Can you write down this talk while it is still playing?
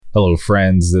Hello,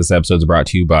 friends. This episode is brought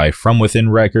to you by From Within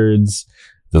Records.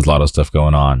 There's a lot of stuff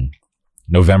going on.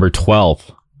 November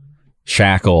 12th,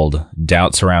 Shackled,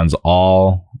 Doubt Surrounds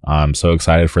All. I'm so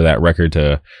excited for that record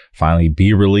to finally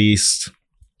be released.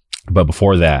 But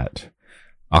before that,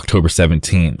 October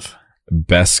 17th,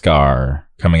 Beskar,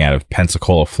 coming out of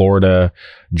Pensacola, Florida,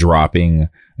 dropping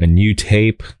a new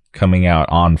tape coming out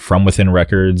on From Within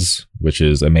Records, which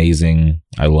is amazing.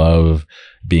 I love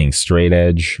being straight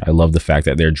edge. I love the fact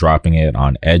that they're dropping it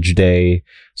on Edge Day.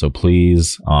 So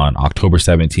please, on October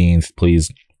 17th,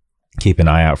 please keep an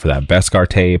eye out for that Beskar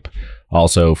tape.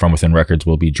 Also, From Within Records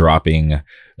will be dropping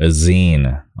a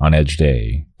zine on Edge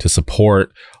Day to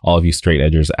support all of you straight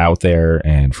edgers out there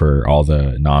and for all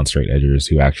the non-straight edgers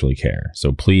who actually care.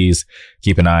 So please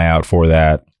keep an eye out for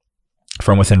that.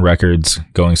 From Within Records,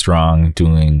 going strong,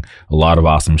 doing a lot of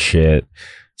awesome shit.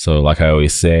 So like I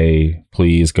always say,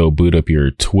 please go boot up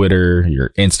your Twitter, your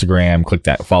Instagram, click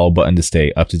that follow button to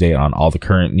stay up to date on all the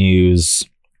current news.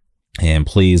 And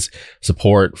please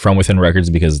support From Within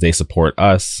Records because they support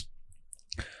us.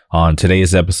 On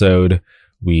today's episode,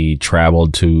 we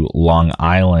traveled to Long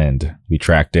Island. We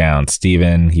tracked down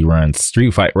Steven. He runs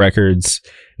Street Fight Records.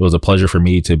 It was a pleasure for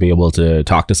me to be able to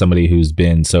talk to somebody who's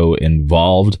been so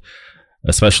involved,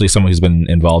 especially someone who's been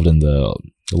involved in the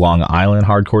Long Island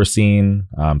hardcore scene.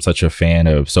 I'm such a fan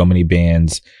of so many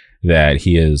bands that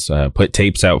he has put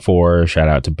tapes out for. Shout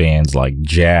out to bands like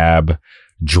Jab,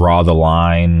 Draw the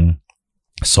Line,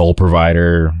 Soul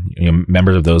Provider.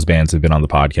 Members of those bands have been on the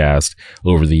podcast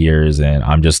over the years, and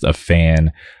I'm just a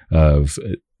fan of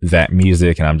that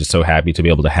music, and I'm just so happy to be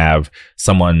able to have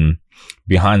someone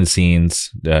behind the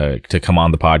scenes to come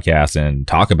on the podcast and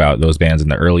talk about those bands in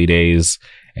the early days.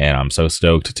 And I'm so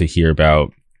stoked to hear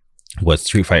about what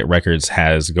Street Fight Records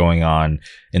has going on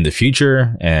in the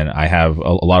future. And I have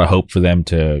a lot of hope for them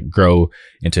to grow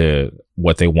into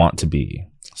what they want to be.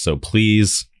 So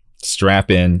please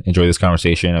strap in, enjoy this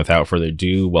conversation. Without further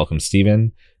ado, welcome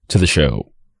Steven to the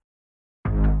show.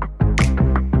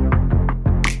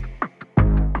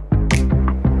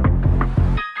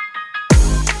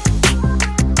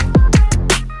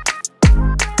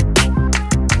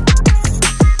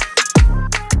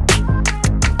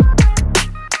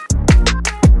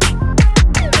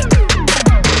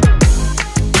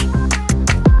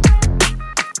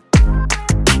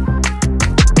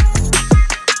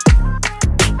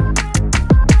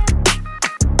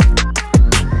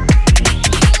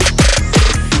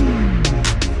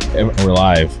 We're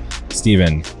live.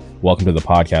 Steven, welcome to the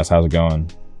podcast. How's it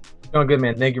going? Going good,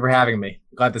 man. Thank you for having me.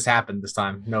 Glad this happened this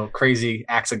time. No crazy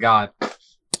acts of God.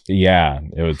 Yeah,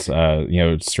 it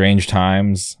was strange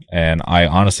times, and I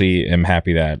honestly am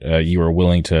happy that you were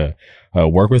willing to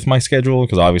work with my schedule,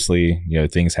 because obviously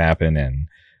things happen, and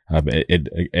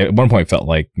it at one point felt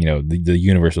like the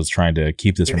universe was trying to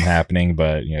keep this from happening,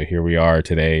 but here we are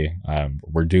today.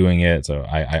 We're doing it, so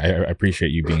I appreciate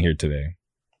you being here today.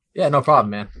 Yeah, no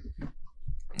problem, man.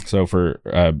 So for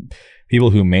people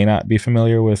who may not be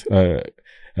familiar with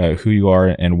who you are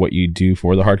and what you do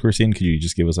for the hardcore scene, could you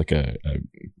just give us like a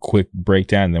quick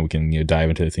breakdown, and then we can dive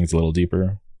into things a little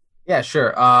deeper? Yeah,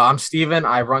 sure. I'm Steven.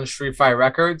 I run Street Fight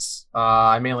Records.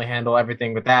 I mainly handle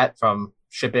everything with that, from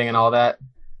shipping and all that.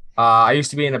 I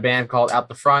used to be in a band called Out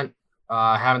the Front.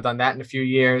 I haven't done that in a few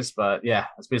years, but yeah,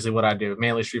 that's basically what I do.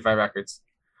 Mainly Street Fight Records.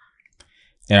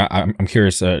 Yeah, I'm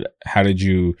curious. How did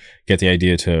you get the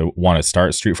idea to want to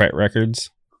start Street Fight Records?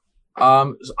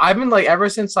 So I've been ever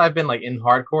since I've been in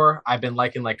hardcore, I've been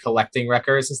collecting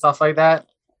records and stuff like that.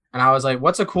 And I was like,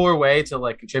 what's a cooler way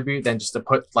to contribute than just to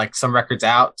put some records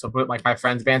out, to put my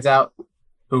friends' bands out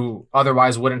who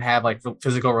otherwise wouldn't have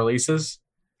physical releases.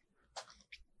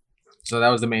 So that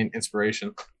was the main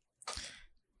inspiration.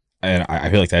 And I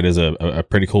feel like that is a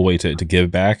pretty cool way to give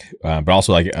back, but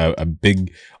also a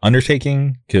big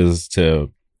undertaking, because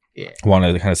to want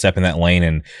to kind of step in that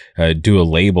lane and do a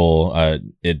label,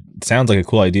 it sounds like a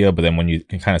cool idea, but then when you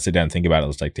can kind of sit down and think about it,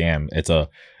 it's like, damn,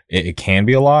 it can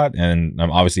be a lot. And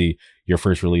obviously your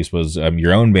first release was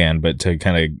your own band, but to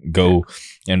kind of go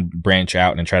and branch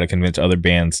out and try to convince other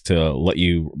bands to let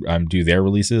you do their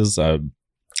releases,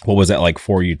 what was that like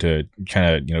for you to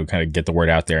kind of get the word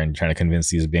out there and trying to convince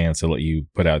these bands to let you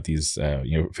put out these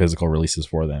physical releases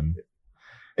for them?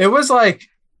 It was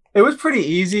pretty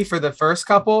easy for the first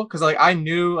couple, because I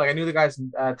knew the guys.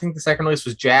 I think the second release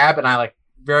was Jab, and I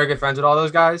very good friends with all those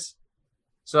guys.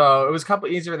 So it was a couple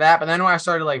easier for that. But then when I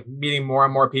started meeting more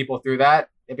and more people through that,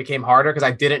 it became harder because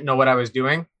I didn't know what I was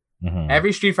doing. Mm-hmm.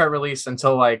 Every Street Fight release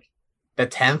until the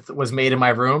 10th was made in my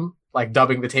room,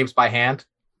 dubbing the tapes by hand.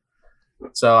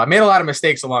 So I made a lot of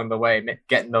mistakes along the way,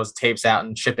 getting those tapes out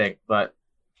and shipping, but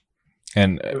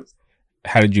And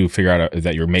how did you figure out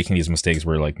that you're making these mistakes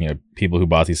where like, people who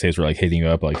bought these tapes were like hitting you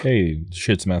up like, hey,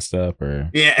 shit's messed up? Or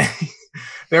Yeah.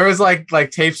 There was like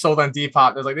tapes sold on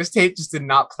Depop. There's like, this tape just did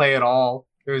not play at all.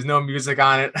 There was no music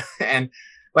on it. And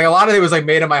like a lot of it was like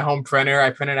made in my home printer.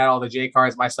 I printed out all the J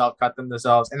cards myself, cut them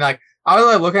themselves. And like I was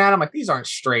like looking at them like, these aren't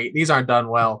straight. These aren't done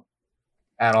well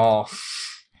at all.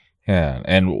 Yeah.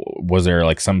 And was there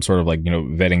like some sort of like,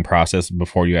 vetting process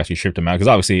before you actually shipped them out? Because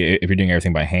obviously if you're doing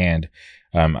everything by hand,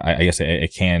 I guess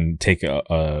it can take a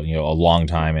long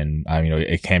time, and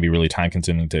it can be really time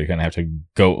consuming to kind of have to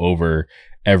go over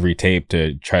every tape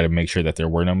to try to make sure that there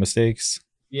were no mistakes.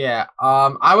 Yeah.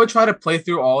 I would try to play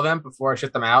through all of them before I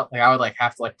ship them out. Like I would like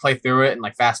have to like play through it and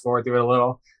like fast forward through it a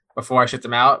little before I ship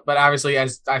them out. But obviously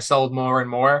as I sold more and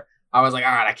more, I was like,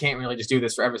 all right, I can't really just do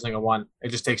this for every single one. It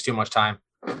just takes too much time.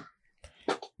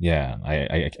 Yeah,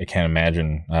 I can't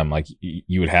imagine. Like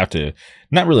you would have to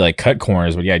not really like cut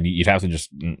corners, but yeah, you'd have to just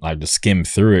like to skim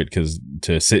through it, because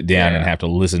to sit down and have to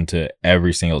listen to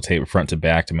every single tape front to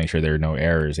back to make sure there are no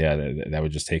errors. Yeah, that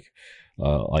would just take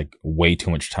like way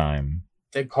too much time.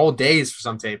 Take whole days for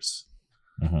some tapes.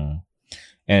 Mm-hmm.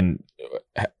 And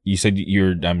you said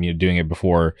you're doing it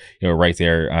before, right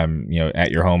there, at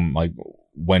your home. Like,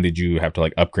 when did you have to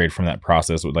like upgrade from that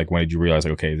process? Like, when did you realize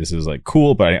like, okay, this is like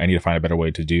cool, but I need to find a better way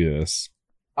to do this?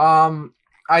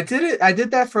 I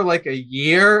did that for like a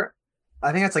year.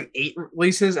 I think that's like 8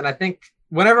 releases. And I think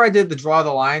whenever I did the Draw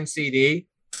the Line CD,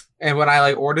 and when I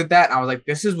like ordered that, I was like,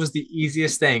 this was the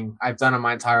easiest thing I've done in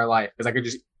my entire life, because I could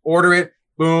just order it,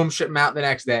 boom, ship them out the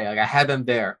next day. Like I had them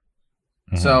there.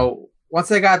 Mm-hmm. So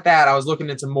once I got that, I was looking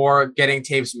into more getting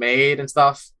tapes made and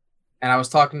stuff. And I was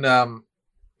talking to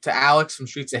Alex from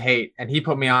Streets of Hate, and he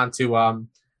put me on to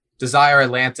Desire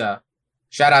Atlanta.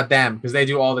 Shout out them, because they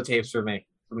do all the tapes for me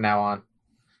from now on.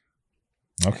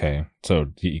 Okay, so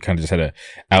you kind of just had to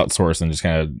outsource and just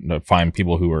kind of find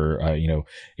people who were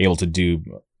able to do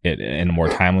it in a more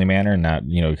timely manner, and not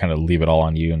kind of leave it all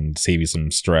on you and save you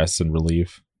some stress and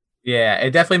relief. Yeah,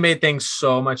 it definitely made things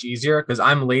so much easier, because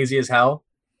I'm lazy as hell.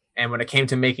 And when it came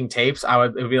to making tapes, I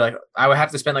would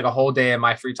have to spend like a whole day of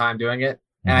my free time doing it.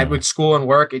 And I would school and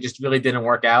work. It just really didn't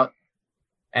work out.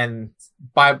 And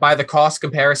by the cost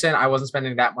comparison, I wasn't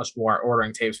spending that much more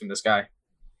ordering tapes from this guy.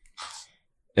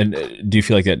 And do you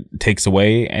feel like that takes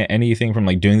away anything from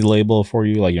like doing the label for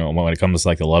you? Like, when it comes to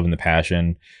like the love and the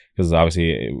passion, because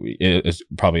obviously it's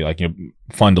probably like,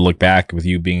 fun to look back with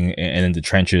you being in the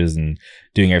trenches and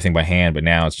doing everything by hand. But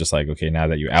now it's just like, okay, now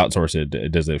that you outsource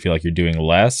it, does it feel like you're doing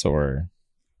less or?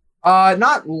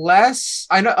 Not less.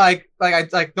 I know,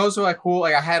 like those were like cool.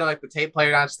 Like I had like the tape player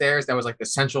downstairs that was like the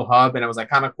central hub, and it was like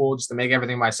kind of cool just to make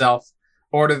everything myself.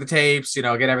 Order the tapes, get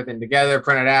everything together,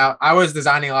 print it out. I was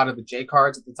designing a lot of the J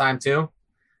cards at the time too.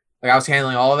 Like I was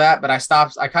handling all of that, but I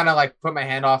stopped. I kind of like put my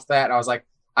hand off that. I was like,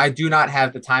 I do not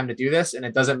have the time to do this, and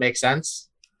it doesn't make sense.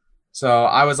 So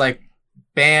I was like,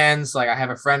 bands. Like I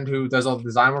have a friend who does all the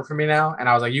design work for me now, and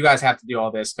I was like, you guys have to do all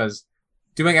this, because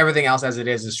doing everything else as it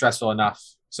is stressful enough.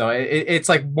 So it's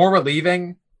like more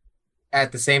relieving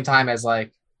at the same time as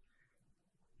like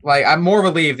I'm more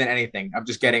relieved than anything. I'm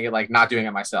just getting it, like not doing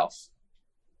it myself.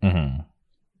 Mm-hmm.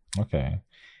 Okay.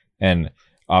 And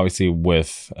obviously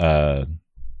with going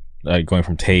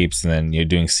from tapes and then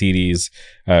doing CDs,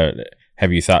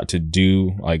 have you thought to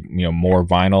do like more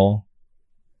vinyl?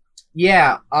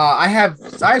 Yeah, I have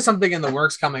something in the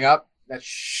works coming up that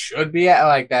should be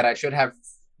like that. I should have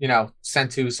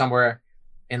sent to somewhere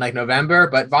in like November,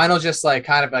 but vinyl's just like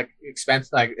kind of like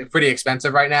expensive, like pretty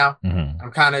expensive right now. Mm-hmm.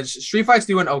 I'm kind of Street Fight's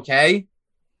doing okay,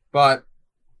 but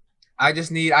I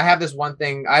have this one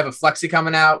thing. I have a flexi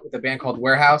coming out with a band called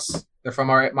Warehouse. They're from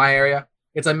my area.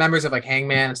 It's like members of like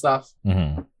Hangman and stuff.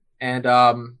 Mm-hmm.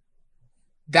 And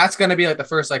that's gonna be like the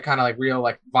first like kind of like real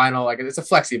like vinyl, like it's a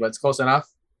flexi, but it's close enough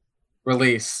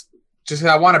release. Just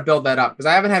because I want to build that up, because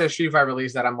I haven't had a Street Fighter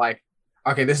release that I'm like,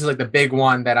 okay, this is like the big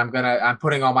one that I'm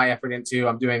putting all my effort into.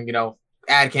 I'm doing,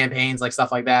 ad campaigns, like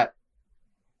stuff like that.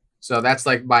 So that's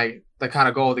like the kind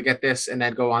of goal, to get this and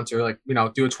then go on to like,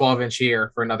 do a 12-inch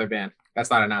here for another band. That's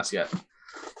not announced yet.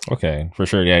 Okay, for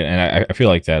sure. Yeah. And I feel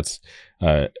like that's,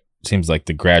 seems like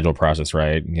the gradual process,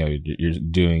 right? You're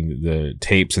doing the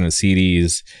tapes and the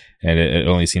CDs, and it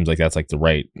only seems like that's like the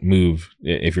right move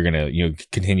if you're gonna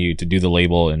continue to do the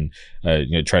label and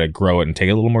try to grow it and take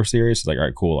it a little more serious. It's like, all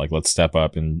right, cool, like let's step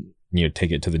up and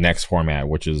take it to the next format,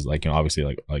 which is like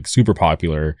obviously like super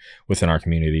popular within our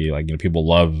community. Like people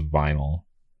love vinyl.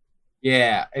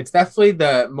 Yeah, it's definitely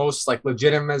the most like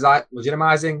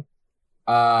legitimizing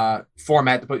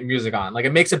format to put your music on. Like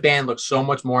it makes a band look so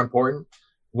much more important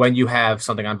when you have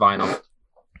something on vinyl,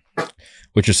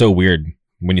 which is so weird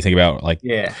when you think about like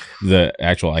Yeah. the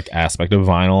actual like aspect of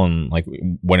vinyl and like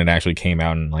when it actually came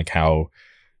out and like how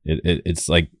it's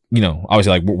like, you know,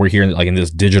 obviously like we're here like in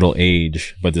this digital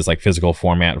age, but this like physical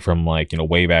format from like, you know,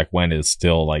 way back when is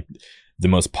still like the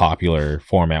most popular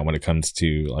format when it comes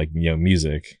to like, you know,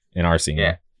 music in our scene.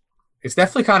 Yeah. It's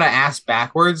definitely kind of ass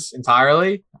backwards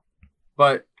entirely,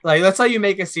 but like that's how you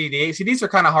make a CD. CDs are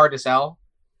kind of hard to sell,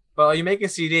 but you make a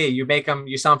CD, you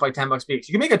sell them for like $10 each.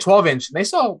 You can make a 12-inch, and they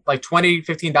sell like $20,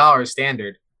 $15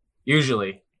 standard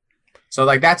usually. So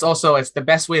like that's also, it's the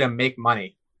best way to make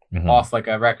money off like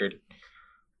a record.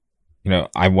 You know,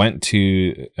 I went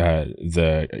to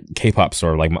the K-pop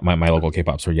store, like my local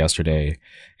K-pop store yesterday,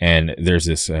 and there's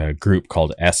this group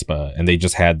called aespa, and they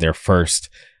just had their first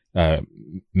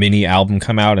mini album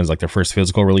come out, and it's like their first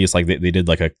physical release. Like they did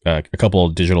like a couple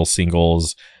of digital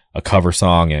singles, a cover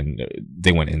song, and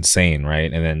they went insane,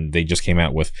 right? And then they just came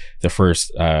out with the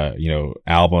first you know,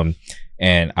 album,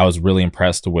 and I was really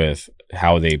impressed with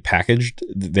how they packaged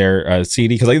their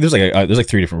CD, because like there's like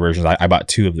 3 different versions. I bought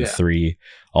 2 of the 3.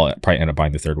 I'll probably end up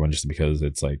buying the 3rd one just because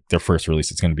it's like their first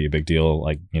release. It's going to be a big deal,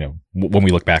 like, you know, when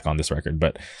we look back on this record.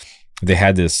 But they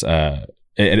had this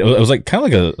it was like kind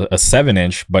of like a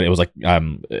 7-inch, but it was like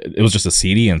it was just a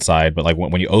CD inside, but like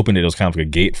when you opened it was kind of like a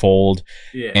gatefold.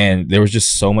 And there was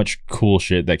just so much cool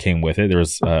shit that came with it. There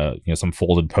was you know, some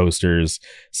folded posters,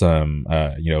 some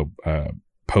you know,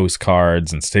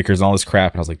 postcards and stickers and all this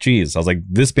crap, and I was like, geez, I was like,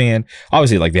 this band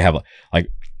obviously like they have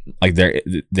like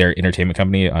their entertainment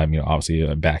company, you know,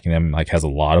 obviously backing them, like has a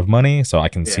lot of money, so I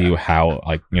can see how,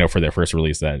 like, you know, for their first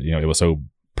release that, you know, it was so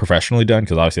professionally done,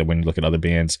 because obviously when you look at other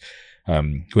bands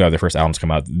who have their first albums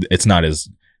come out, it's not as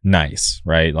nice,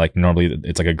 right? Like normally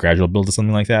it's like a gradual build to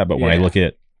something like that, but when I look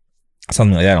at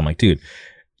something like that, I'm like, dude,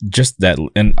 just that.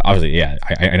 And obviously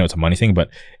I know it's a money thing, but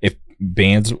if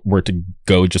bands were to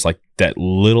go just like that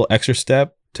little extra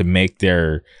step to make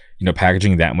their, you know,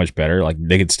 packaging that much better, like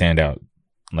they could stand out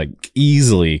like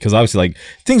easily, because obviously like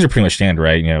things are pretty much standard,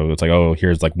 right? You know, it's like, oh,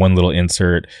 here's like one little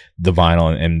insert, the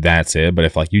vinyl, and that's it. But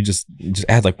if like you just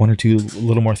add like 1 or 2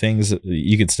 little more things,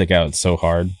 you could stick out so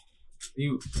hard.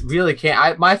 You really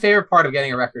can't. My favorite part of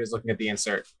getting a record is looking at the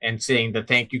insert and seeing the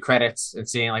thank you credits, and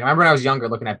seeing, like, I remember when I was younger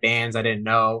looking at bands I didn't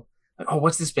know, like, oh,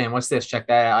 what's this band, what's this, check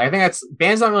that out. I think that's,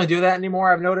 bands don't really do that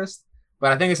anymore, I've noticed,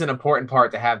 but I think it's an important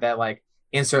part to have that, like,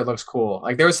 insert looks cool.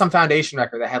 Like there was some Foundation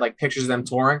record that had like pictures of them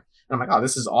touring, and I'm like, oh,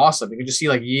 this is awesome. You can just see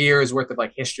like years worth of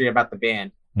like history about the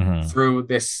band through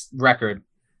this record,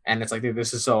 and it's like, dude,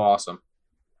 this is so awesome.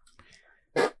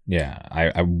 Yeah,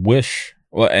 I wish.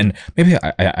 Well, and maybe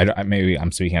maybe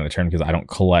I'm speaking out of turn because I don't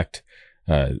collect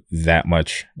that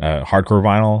much hardcore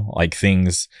vinyl. Like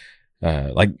things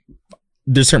like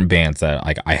there's certain bands that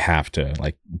like I have to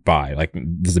like buy. Like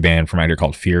there's a band from out here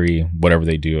called Fury. Whatever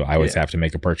they do, I always have to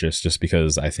make a purchase, just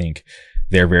because I think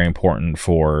they're very important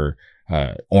for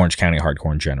Orange County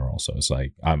hardcore in general. So it's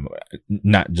like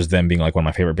not just them being like one of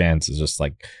my favorite bands. It's just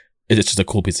like it's just a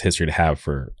cool piece of history to have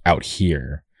for out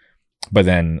here. But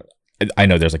then I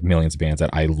know there's like millions of bands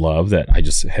that I love that I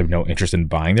just have no interest in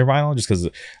buying their vinyl, just because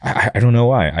I don't know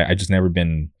why. I just never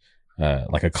been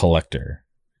like a collector.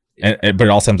 But it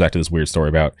all stems back to this weird story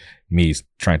about me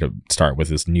trying to start with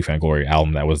this New Found Glory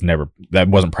album that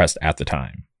wasn't pressed at the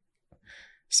time.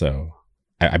 So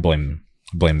I blame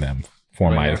them for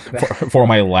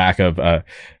my lack of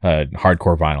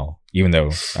hardcore vinyl. Even though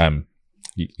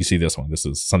you see this one, this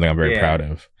is something I'm very proud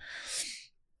of.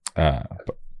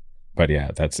 But yeah,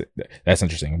 that's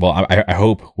interesting. Well, I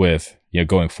hope with, you know,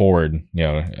 going forward, you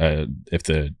know, if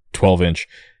the 12-inch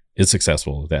is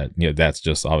successful, that, you know, that's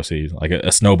just obviously like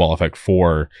a snowball effect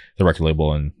for the record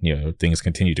label, and, you know, things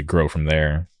continue to grow from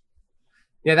there.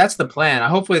 Yeah, that's the plan.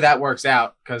 Hopefully that works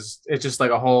out, because it's just like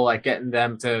a whole, like, getting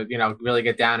them to, you know, really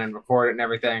get down and record it and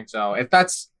everything. So if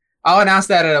that's, I'll announce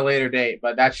that at a later date,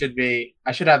 but I should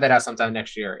have that out sometime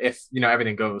next year if, you know,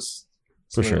 everything goes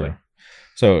smoothly. For sure.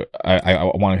 So I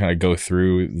want to kind of go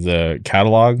through the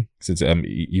catalog, since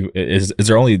is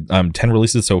there only 10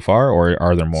 releases so far, or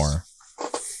are there more?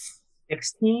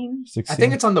 16? I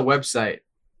think it's on the website.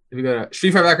 If you go to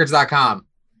streetfightrecords.com,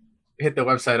 hit the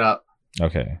website up.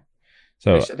 Okay.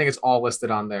 So I think it's all listed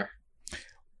on there.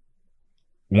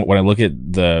 When I look at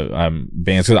the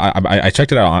bands, because I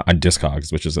checked it out on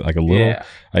Discogs, which is like a little,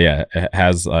 it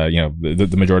has you know,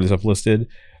 the majority of stuff listed.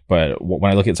 But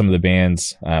when I look at some of the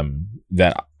bands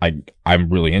that I'm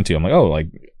really into, I'm like, oh, like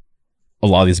a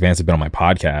lot of these bands have been on my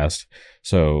podcast.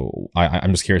 So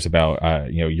I'm just curious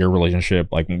about, you know, your relationship.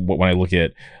 Like when I look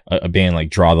at a band like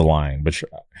Draw the Line, which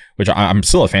I'm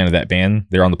still a fan of that band.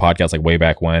 They're on the podcast like way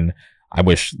back when. I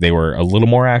wish they were a little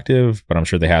more active, but I'm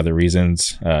sure they have their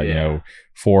reasons,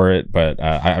 for it. But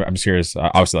I'm curious.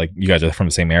 Obviously, like you guys are from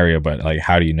the same area, but like,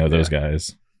 how do you know those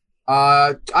guys?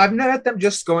 I've met them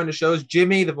just going to shows.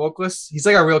 Jimmy, the vocalist, he's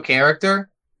like a real character.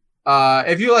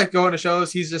 If you like going to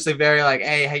shows, he's just a very like,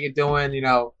 hey, how you doing?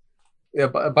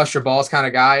 Bust your balls kind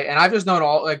of guy. And I've just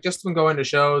known just from going to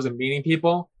shows and meeting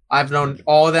people, I've known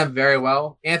all of them very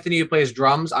well. Anthony, who plays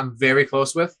drums, I'm very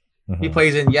close with. He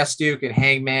plays in Yes Duke and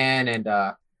Hangman and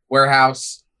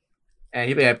Warehouse, and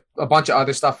he played a bunch of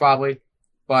other stuff probably.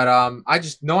 But I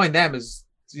just knowing them is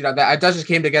that just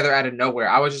came together out of nowhere.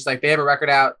 I was just like, they have a record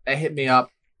out, they hit me up,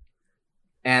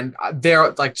 and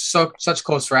they're like such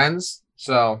close friends.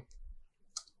 So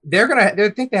they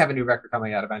think they have a new record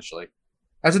coming out eventually.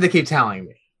 That's what they keep telling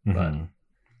me. Mm-hmm.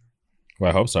 Well,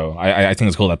 I hope so. I think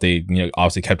it's cool that they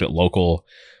obviously kept it local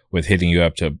with hitting you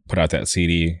up to put out that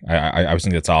CD. I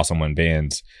think that's awesome when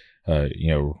bands,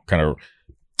 kind of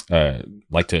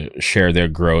like to share their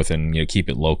growth and keep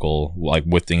it local, like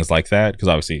with things like that. Because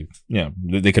obviously,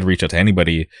 they could reach out to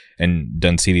anybody and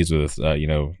done CDs with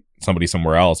somebody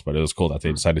somewhere else, but it was cool that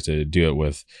they decided to do it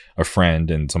with a friend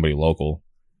and somebody local.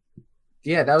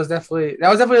 Yeah, that was definitely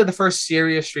the first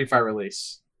serious Street Fighter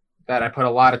release that I put a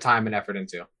lot of time and effort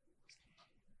into.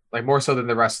 Like more so than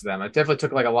the rest of them. It definitely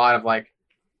took like a lot of like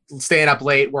staying up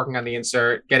late, working on the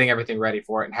insert, getting everything ready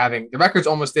for it, and having the records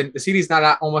the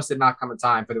CDs almost did not come in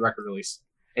time for the record release.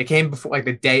 It came before like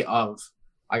the day of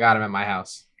I got them at my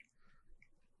house.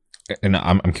 And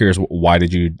I'm curious, why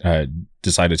did you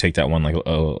decide to take that one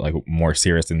like more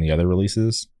serious than the other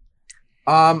releases?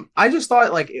 I just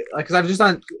thought because I've just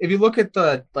done. If you look at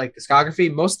the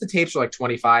discography, most of the tapes are like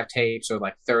 25 tapes or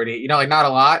like 30. Like not a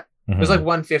lot. Mm-hmm. There's like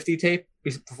 150 tape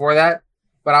before that.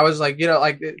 But I was like,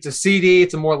 it's a CD.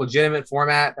 It's a more legitimate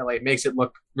format that like makes it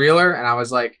look realer. And I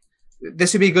was like,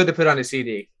 this would be good to put on a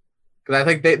CD because I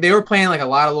think they were playing like a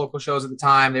lot of local shows at the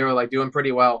time. They were like doing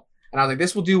pretty well, and I was like,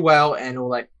 this will do well, and it will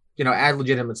like add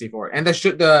legitimacy for it. And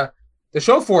the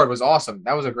show for it was awesome.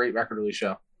 That was a great record release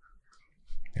show.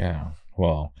 Yeah.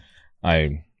 Well,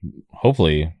 I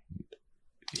hopefully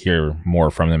hear more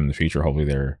from them in the future. Hopefully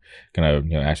they're gonna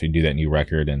actually do that new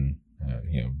record and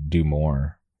do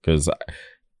more because.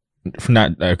 I'm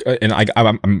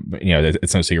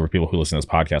it's no secret for people who listen to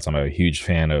this podcast. I'm a huge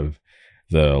fan of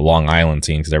the Long Island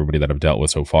scene because everybody that I've dealt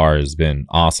with so far has been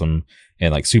awesome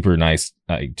and like super nice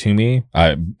to me.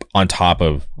 On top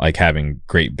of like having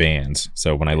great bands,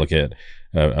 so when I look at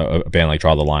a band like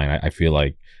Draw the Line, I feel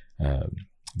like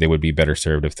they would be better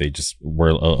served if they just were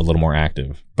a little more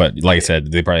active. But like I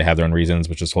said, they probably have their own reasons,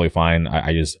 which is totally fine.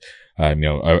 I just I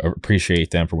appreciate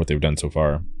them for what they've done so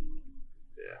far.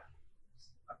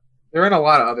 They're in a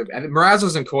lot of other. And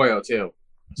Mrazzo's in Koyo too,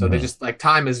 so they just like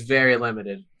time is very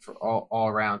limited for all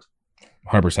around.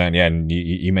 100%, yeah. And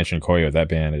you mentioned Koyo. That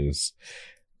band is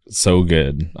so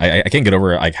good. I can't get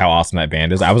over like how awesome that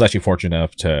band is. I was actually fortunate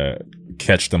enough to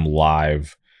catch them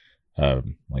live,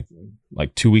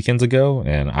 like 2 weekends ago,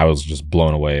 and I was just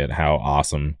blown away at how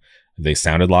awesome they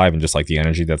sounded live and just like the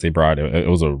energy that they brought. It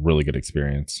was a really good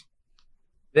experience.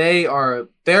 They're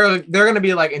going to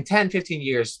be like in 10, 15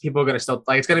 years, people are going to still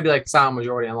like, it's going to be like Silent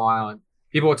Majority in Long Island.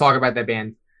 People will talk about that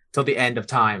band till the end of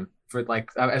time for like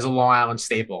as a Long Island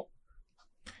staple.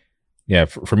 Yeah.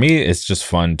 For me, it's just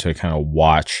fun to kind of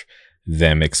watch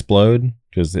them explode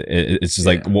because it's just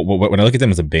like when I look at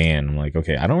them as a band, I'm like,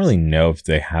 okay, I don't really know if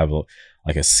they have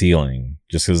like a ceiling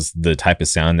just because the type of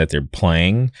sound that they're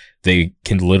playing, they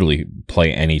can literally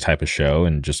play any type of show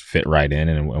and just fit right in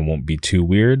and won't be too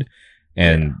weird.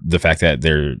 And the fact that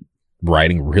they're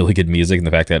writing really good music and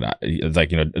the fact that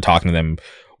talking to them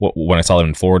when I saw them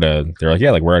in Florida, they're like,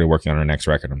 yeah, like we're already working on our next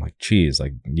record. I'm like, geez,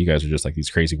 like you guys are just like these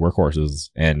crazy workhorses,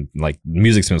 and like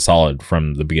music's been solid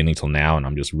from the beginning till now. And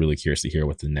I'm just really curious to hear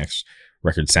what the next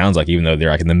record sounds like, even though they're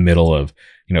like in the middle of,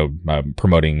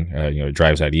 promoting,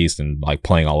 Drives Out East and like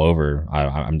playing all over.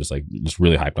 I'm just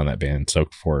really hyped on that band. So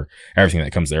for everything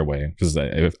that comes their way, because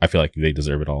I feel like they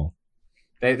deserve it all.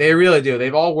 They really do.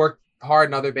 They've all worked hard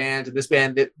in other bands, and this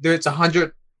band, it's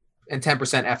 110%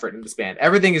 effort in this band.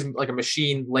 Everything is like a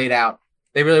machine laid out.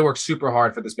 They really work super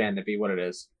hard for this band to be what it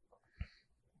is.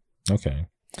 Okay.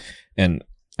 And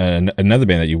another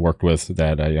band that you worked with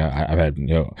that I've had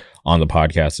on the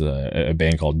podcast, a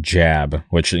band called Jab,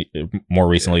 which more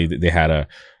recently they had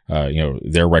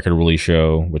their record release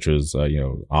show, which was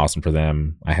awesome for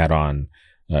them. I had on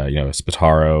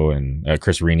Spataro and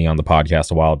Chris Rini on the podcast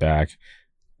a while back.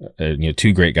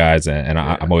 Two great guys, and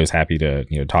I'm always happy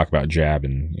to talk about Jab,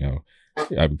 and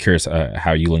I'm curious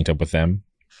how you linked up with them.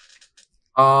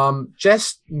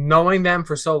 Just knowing them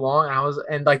for so long,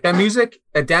 and like the music,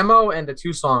 the demo and the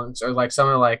two songs are like some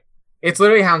of like it's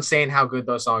literally how insane how good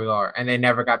those songs are, and they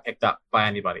never got picked up by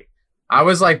anybody. I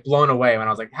was like blown away when I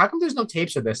was like, how come there's no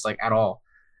tapes of this like at all?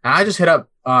 And I just hit up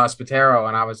Spatero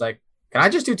and I was like, can I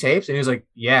just do tapes? And he was like,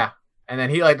 yeah. And then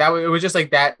he like that. It was just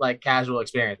like that like casual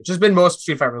experience, which has been most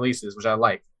Street Fighter releases, which I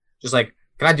like. Just like,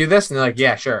 can I do this? And they're like,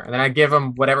 yeah, sure. And then I give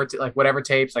them whatever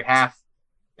tapes, like half,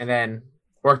 and then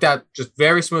worked out just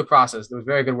very smooth process. It was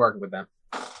very good working with them.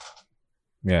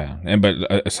 Yeah, and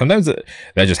but sometimes that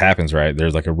just happens, right?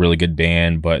 There's like a really good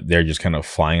band, but they're just kind of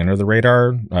flying under the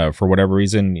radar for whatever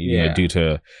reason, you know, due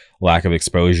to lack of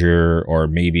exposure, or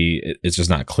maybe it's just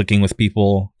not clicking with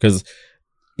people. Because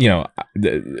you know,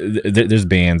 there's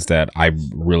bands that I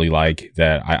really like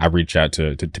that I reach out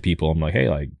to people. I'm like, hey,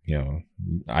 like, you know,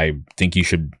 I think you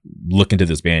should look into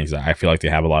this band because I feel like they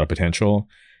have a lot of potential,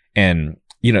 and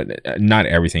you know, not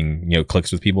everything, you know,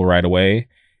 clicks with people right away.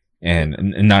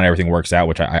 And not everything works out,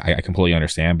 which I completely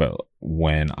understand. But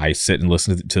when I sit and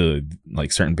listen to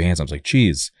like certain bands, I was like,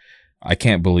 geez, I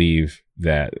can't believe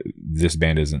that this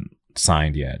band isn't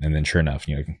signed yet. And then sure enough,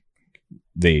 you know,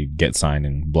 they get signed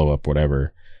and blow up,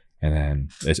 whatever. And then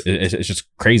it's just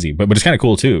crazy, but it's kind of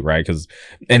cool too, right? Because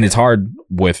and it's hard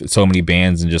with so many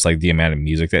bands and just like the amount of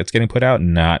music that's getting put out.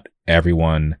 Not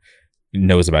everyone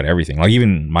knows about everything. Like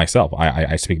even myself,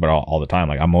 I speak about it all the time.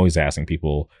 Like I'm always asking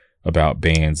people about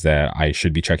bands that I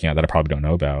should be checking out that I probably don't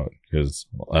know about, because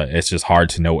it's just hard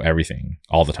to know everything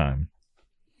all the time.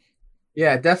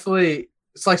 Yeah, definitely.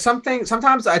 It's like sometimes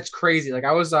it's crazy. Like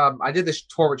I did this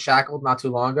tour with Shackled not too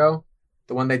long ago,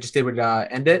 the one they just did with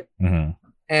End It. Mm-hmm.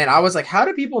 And I was like, how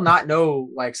do people not know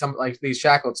like some like these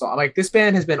Shackled songs? I'm like, this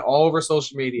band has been all over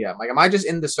social media. I'm like, am I just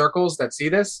in the circles that see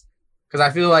this? Because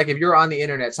I feel like if you're on the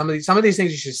internet, some of these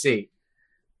things you should see.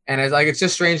 And it's like, it's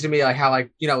just strange to me, like how, like,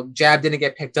 you know, Jab didn't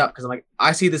get picked up because I'm like,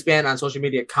 I see this band on social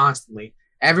media constantly.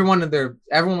 Everyone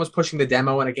was pushing the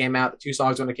demo when it came out, the two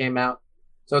songs when it came out.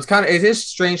 So it is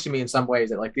strange to me in some ways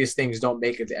that like these things don't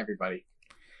make it to everybody.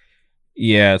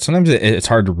 Yeah, sometimes it's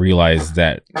hard to realize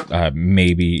that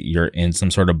maybe you're in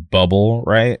some sort of bubble,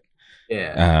 right?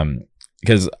 Yeah.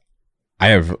 Because I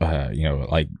have, you know,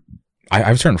 like I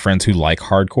have certain friends who like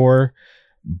hardcore,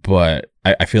 but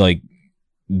I feel like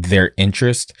their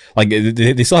interest, like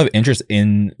they still have interest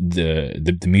in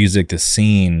the music, the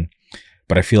scene,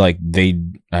 but I feel like they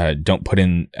don't put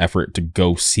in effort to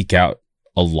go seek out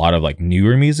a lot of like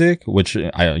newer music, which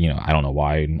I don't know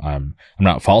why. I'm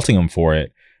not faulting them for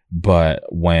it, but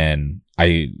when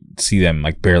I see them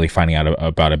like barely finding out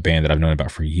about a band that I've known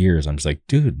about for years, I'm just like,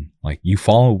 dude, like we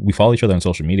follow each other on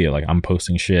social media. Like I'm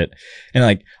posting shit, and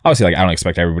like obviously, like I don't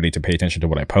expect everybody to pay attention to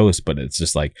what I post, but it's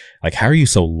just like how are you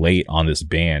so late on this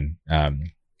band?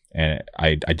 And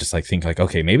I just like think like,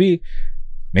 okay, maybe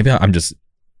I'm just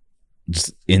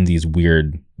in these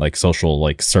weird like social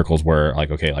like circles where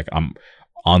like, okay, like I'm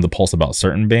on the pulse about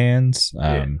certain bands.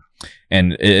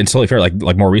 And it's totally fair.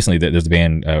 Like more recently, there's a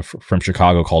band from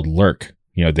Chicago called Lurk.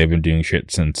 You know, they've been doing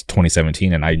shit since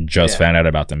 2017, and I just found out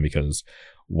about them because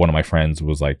one of my friends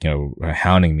was like, you know,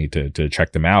 hounding me to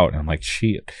check them out, and I'm like,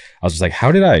 shit. I was just like,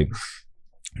 how did I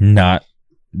not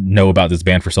know about this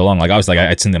band for so long? Like, I was like,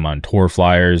 I'd seen them on tour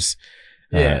flyers,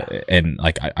 and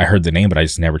like I heard the name, but I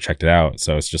just never checked it out.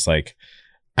 So it's just like,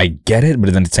 I get it,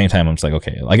 but then at the same time, I'm just like,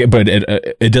 okay, like, but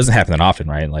it doesn't happen that often,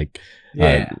 right? Like,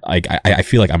 like I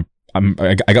feel like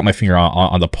I got my finger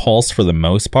on the pulse for the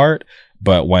most part,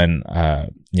 but when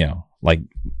you know, like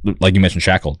you mentioned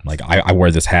Shackled, like I wear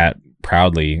this hat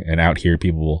proudly, and out here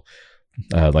people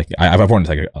like I've worn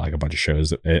like a bunch of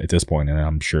shows at this point, and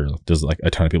I'm sure there's like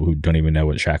a ton of people who don't even know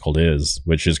what Shackled is,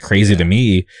 which is crazy to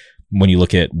me when you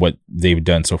look at what they've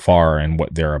done so far and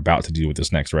what they're about to do with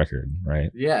this next record,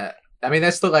 right? Yeah, I mean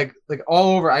that's still like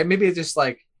all over. Maybe it's just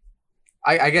like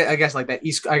I guess like that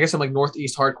East. I guess I'm like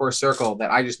Northeast hardcore circle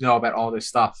that I just know about all this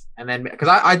stuff, and then because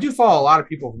I do follow a lot of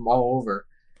people from all over,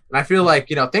 and I feel like,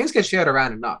 you know, things get shared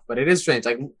around enough, but it is strange.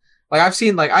 Like I've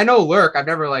seen, like, I know Lurk. I've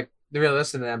never like really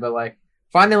listened to them, but like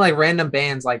finding like random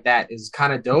bands like that is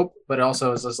kind of dope. But it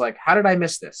also is just like, how did I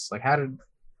miss this? Like how did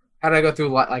I go through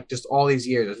like just all these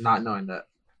years of not knowing that?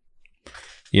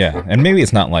 Yeah, and maybe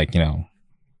it's not like, you know,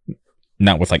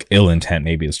 not with like ill intent.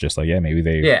 Maybe it's just like, maybe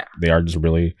they are just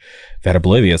really that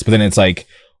oblivious. But then it's like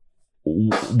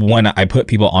when I put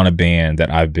people on a band that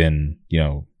I've been, you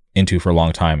know, into for a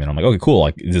long time, and I'm like, okay, cool,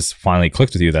 like this finally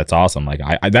clicked with you, that's awesome. Like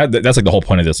that's like the whole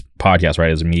point of this podcast,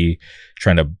 right? Is me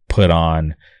trying to put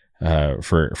on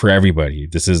for everybody.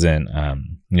 This isn't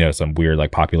you know, some weird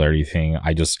like popularity thing.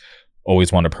 I just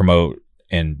always want to promote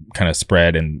and kind of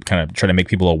spread and kind of try to make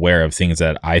people aware of things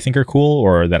that I think are cool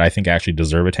or that I think actually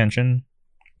deserve attention.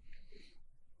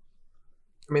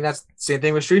 I mean, that's the same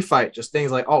thing with Street Fight. Just things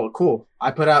like, oh, cool.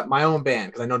 I put out my own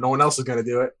band because I know no one else is going to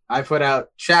do it. I put out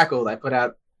Shackled. I put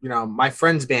out, my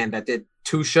friend's band that did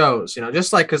 2 shows.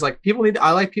 Just like because like people need.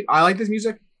 I like this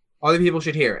music. Other people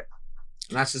should hear it,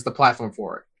 and that's just the platform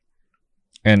for it.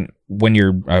 And when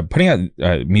you're putting out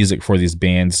music for these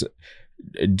bands,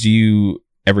 do you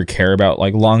ever care about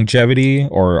like longevity,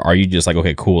 or are you just like,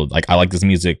 okay, cool, like I like this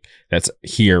music that's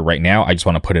here right now, I just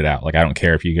want to put it out, like I don't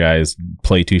care if you guys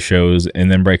play 2 shows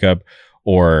and then break up?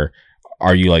 Or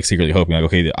are you like secretly hoping like,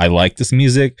 okay, I like this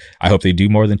music, I hope they do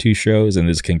more than 2 shows and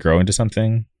this can grow into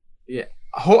something? Yeah,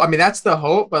 I mean that's the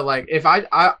hope, but like if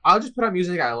I'll just put out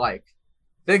music I like,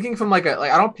 thinking from like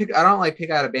I don't pick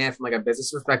out a band from like a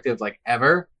business perspective like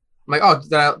ever. I'm like, oh,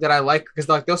 did I like, because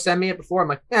like they'll send me it before. I'm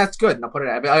like, yeah, it's good, and I'll put it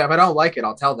out. If I don't like it,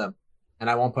 I'll tell them, and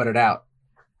I won't put it out.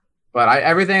 But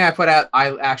everything I put out,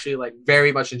 I actually like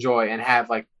very much enjoy and have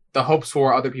like the hopes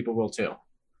for other people will too.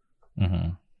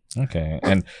 Mm-hmm. Okay,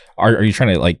 and are you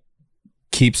trying to like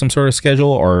keep some sort of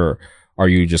schedule, or are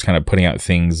you just kind of putting out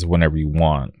things whenever you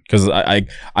want? Because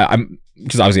I'm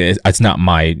because obviously it's not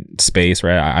my space,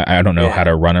 right? I don't know how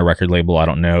to run a record label. I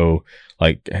don't know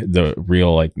like the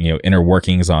real like inner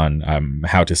workings on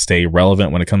how to stay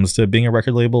relevant when it comes to being a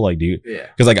record label. Like, do you? Yeah.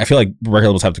 Because like I feel like record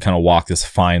labels have to kind of walk this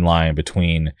fine line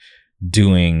between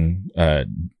doing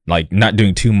like not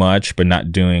doing too much, but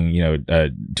not doing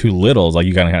too little. Like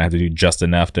you kind of have to do just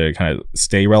enough to kind of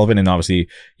stay relevant, and obviously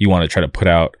you want to try to put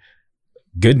out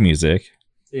good music.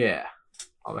 Yeah.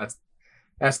 Oh,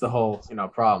 that's the whole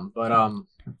problem. But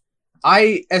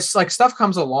as like stuff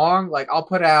comes along, like I'll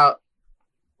put out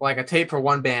like a tape for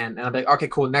one band, and I'll be like, okay,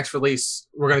 cool, next release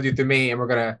we're gonna do through me, and we're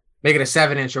gonna make it a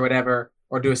 7-inch or whatever,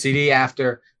 or do a CD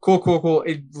after. Cool.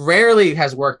 It rarely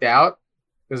has worked out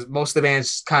because most of the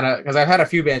bands because I've had a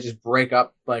few bands just break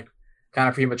up like kind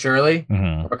of prematurely,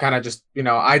 or kind of just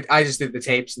I just did the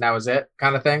tapes and that was it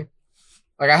kind of thing.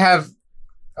 Like I have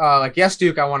like Yes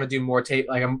Duke, I want to do more tape,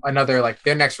 like another like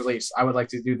their next release. I would like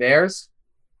to do theirs,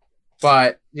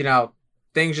 but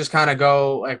things just kind of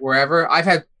go like wherever. I've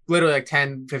had literally like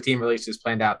 10, 15 releases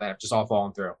planned out that have just all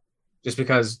fallen through, just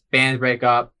because bands break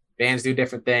up, bands do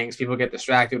different things, people get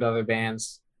distracted with other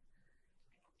bands.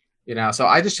 So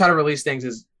I just try to release things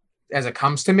as it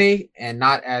comes to me and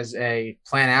not as a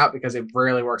plan out, because it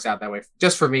rarely works out that way.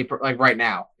 Just for me, like right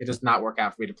now, it does not work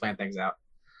out for me to plan things out.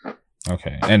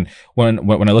 Okay. And when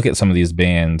I look at some of these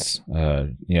bands,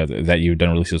 that you've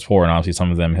done releases for, and obviously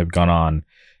some of them have gone on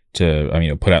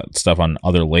to, put out stuff on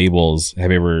other labels.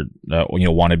 Have you ever,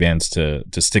 wanted bands to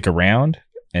stick around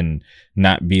and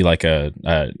not be like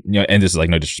and this is like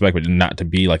no disrespect, but not to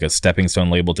be like a stepping stone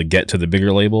label to get to the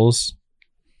bigger labels?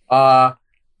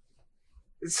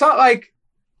 It's not like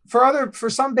for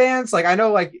some bands, like I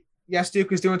know like Yes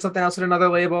Duke is doing something else at another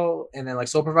label, and then like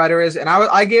Soul Provider is, and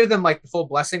I gave them like the full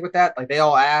blessing with that. Like they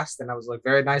all asked, and I was like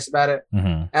very nice about it.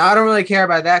 And I don't really care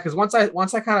about that, because once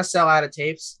I kind of sell out of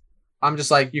tapes, I'm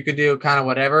just like, you could do kind of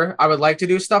whatever. I would like to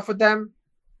do stuff with them,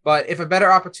 but if a better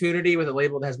opportunity with a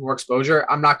label that has more exposure,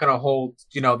 I'm not gonna hold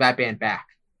that band back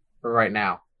for right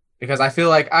now, because I feel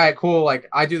like, all right, cool, like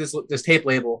I do this tape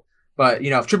label, but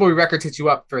if Triple B Records hits you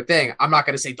up for a thing, I'm not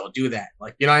gonna say don't do that.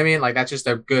 Like, you know what I mean? Like that's just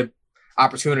a good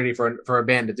opportunity for a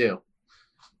band to do.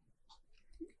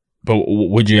 But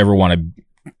would you ever want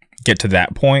to get to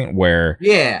that point where?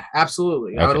 Yeah,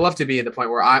 absolutely. Okay. I would love to be at the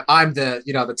point where I'm the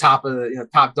the top of the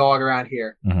top dog around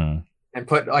here, and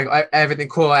put like everything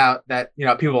cool out that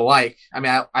people like. I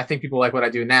mean, I think people like what I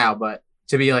do now, but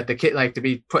to be like the kid, like to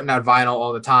be putting out vinyl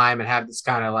all the time and have this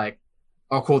kind of like,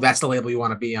 oh cool, that's the label you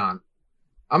want to be on.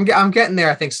 I'm getting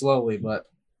there, I think, slowly, but.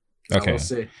 Okay. We'll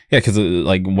see. Yeah, because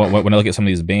like when I look at some of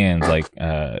these bands, like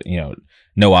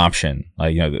No Option,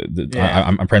 like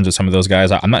I'm friends with some of those guys.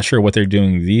 I'm not sure what they're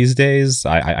doing these days.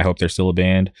 I hope they're still a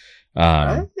band.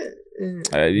 Yeah,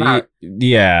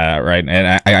 right.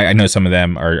 And I know some of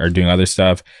them are doing other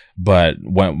stuff, but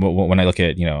when I look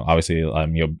at obviously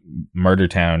Murder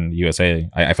Town USA,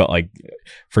 I felt like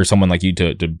for someone like you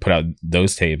to put out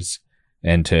those tapes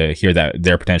and to hear that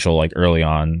their potential like early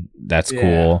on, that's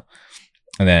cool.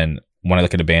 And then when I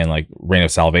look at a band like Reign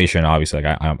of Salvation, obviously,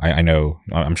 like I know,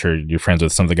 I'm sure you're friends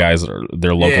with some of the guys that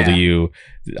they're local to you.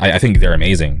 I think they're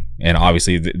amazing, and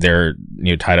obviously they're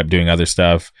tied up doing other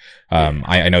stuff.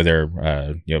 I know they're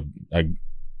well, I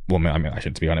mean, I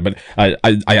shouldn't speak on it, but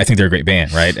I think they're a great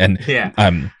band, right?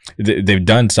 And they've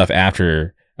done stuff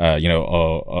after a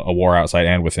War Outside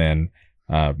and Within,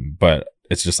 but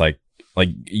it's just like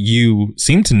you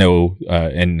seem to know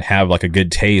and have like a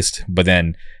good taste, but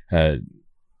then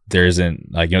there isn't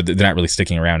like, they're not really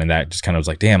sticking around, and that just kind of was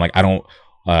like, damn, like I don't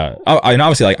and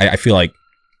obviously like I feel like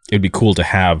it'd be cool to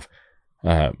have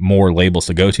more labels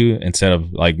to go to instead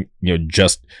of like,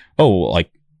 just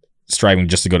like striving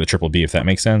just to go to Triple B, if that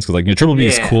makes sense. Because like Triple B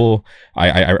is cool.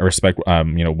 I respect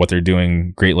what they're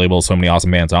doing. Great labels, so many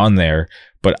awesome bands on there,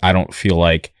 but I don't feel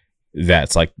like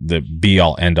that's like the be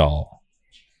all end all.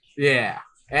 Yeah,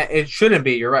 it shouldn't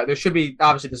be. You're right. There should be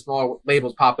obviously the smaller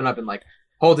labels popping up and like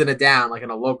holding it down, like in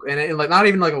a local, and like not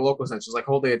even like a local sense, just like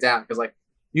holding it down. Because like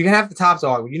you can have the top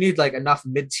dog, but you need like enough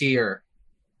mid-tier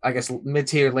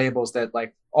labels that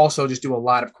like also just do a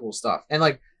lot of cool stuff. And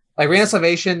like Rain of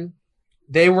Salvation,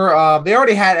 they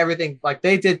already had everything. Like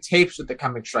they did tapes with the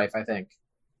Coming Strife, I think.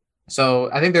 So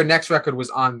I think their next record was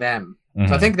on them. Mm-hmm.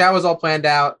 So I think that was all planned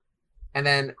out. And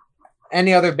then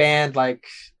any other band, like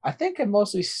I think it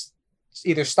mostly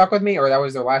either stuck with me or that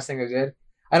was their last thing they did.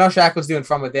 I know Shackled's doing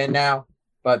From Within now,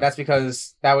 but that's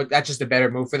because that's just a better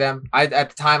move for them. At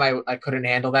the time I couldn't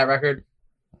handle that record.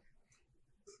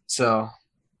 So,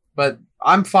 but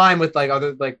I'm fine with like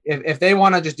other, like if they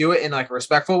want to just do it in like a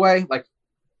respectful way, like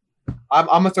I'm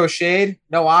gonna throw shade.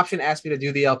 No Option asked me to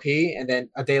do the LP, and then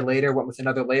a day later went with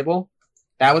another label.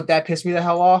 That pissed me the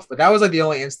hell off. But that was like the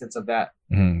only instance of that.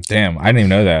 Damn, I didn't even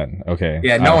know that. Okay.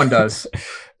 Yeah, no one does.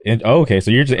 Okay,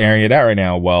 so you're just airing it out right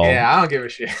now. Well, yeah, I don't give a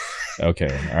shit. Okay,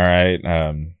 all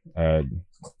right.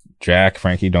 Jack,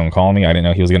 Frankie, don't call me. I didn't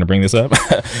know he was gonna bring this up,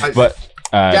 but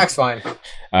Jack's fine.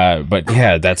 But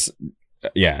yeah,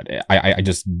 I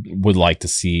just would like to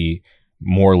see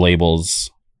more labels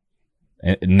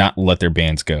and not let their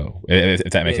bands go,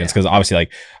 if that makes sense. Because obviously,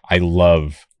 like I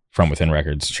love From Within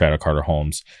Records, shout out Carter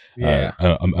Holmes,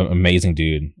 amazing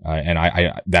dude, and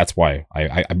I that's why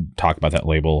I talk about that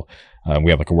label.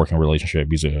 We have like a working relationship.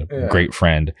 He's a great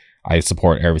friend. I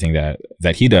support everything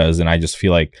that he does, and I just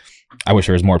feel like I wish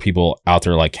there was more people out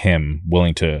there like him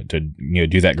willing to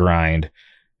do that grind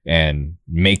and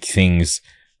make things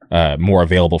more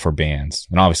available for bands.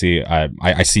 And obviously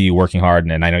I see you working hard,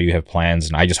 and I know you have plans,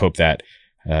 and I just hope that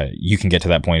you can get to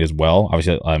that point as well.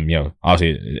 Obviously,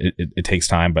 obviously it takes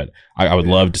time, but I would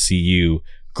love to see you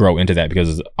grow into that,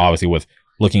 because obviously with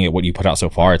looking at what you put out so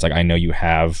far, it's like, I know you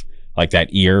have like that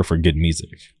ear for good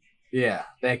music. Yeah.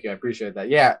 Thank you. I appreciate that.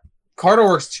 Yeah. Carter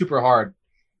works super hard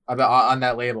on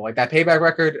that label. Like that Payback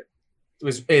record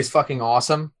is fucking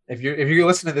awesome. If you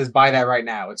listen to this, buy that right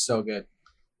now. It's so good.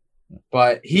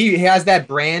 But he has that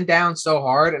brand down so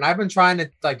hard, and I've been trying to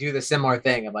like do the similar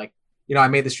thing of like, I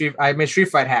made Street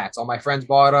Fight hats. All my friends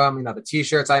bought them. The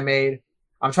T-shirts I made.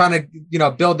 I'm trying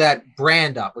to build that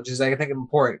brand up, which is I think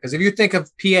important, because if you think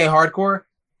of PA hardcore,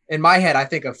 in my head I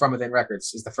think of From Within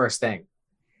Records is the first thing,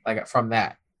 like from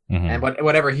that, and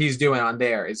whatever he's doing on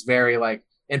there is very like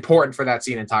important for that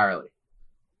scene entirely.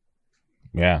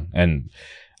 Yeah, and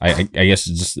I guess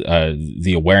just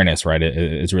the awareness, right?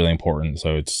 It's really important.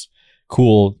 So it's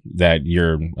cool that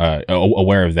you're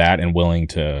aware of that and willing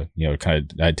to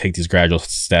kind of take these gradual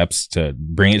steps to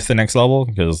bring it to the next level.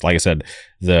 Because like I said,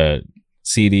 the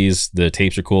CDs, the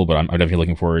tapes are cool, but I'm definitely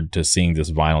looking forward to seeing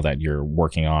this vinyl that you're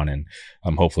working on, and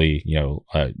hopefully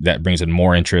that brings in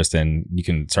more interest and you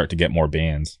can start to get more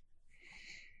bands.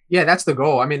 Yeah, that's the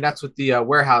goal. I mean, that's with the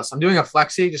Warehouse. I'm doing a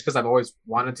flexi just because I've always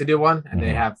wanted to do one, and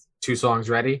they have 2 songs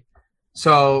ready.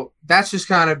 So that's just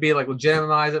kind of be like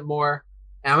legitimize it more.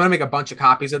 And I'm going to make a bunch of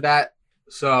copies of that.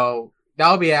 So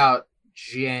that'll be out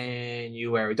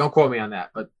January. Don't quote me on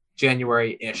that, but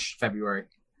January-ish, February.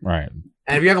 Right.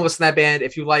 And if you haven't listened to that band,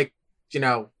 if you like,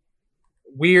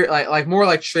 weird, like more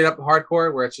like straight up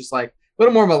hardcore, where it's just like a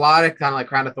little more melodic, kind of like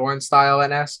Crown of Thorns style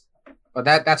NS. But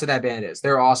that's what that band is.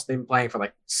 They're awesome. They've been playing for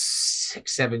like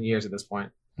 6-7 years at this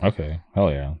point. Okay.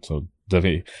 Hell yeah. So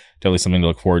definitely something to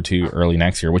look forward to early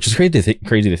next year, which is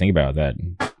crazy to think about that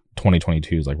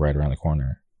 2022 is like right around the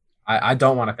corner. I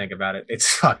don't want to think about it. It's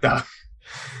fucked up.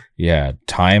 Yeah.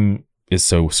 Time is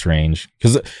so strange,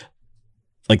 because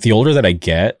like the older that I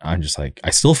get, I'm just like, I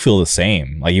still feel the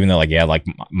same. Like, even though like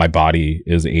my body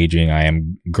is aging, I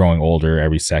am growing older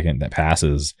every second that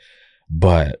passes,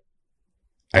 but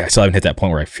I still haven't hit that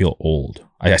point where I feel old.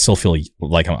 I still feel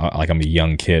like I'm a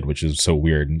young kid, which is so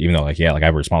weird. Even though I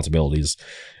have responsibilities,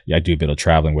 I do a bit of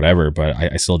traveling, whatever, but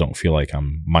I still don't feel like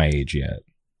I'm my age yet.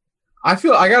 I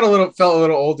felt a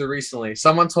little older recently.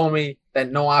 Someone told me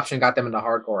that No Option got them into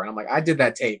hardcore, and I'm like, I did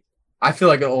that tape. I feel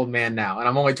like an old man now, and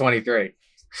I'm only 23.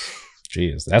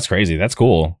 Jeez, that's crazy. That's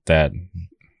cool. That,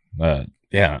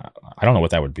 yeah, I don't know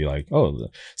what that would be like. Oh,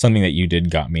 something that you did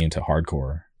got me into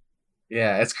hardcore.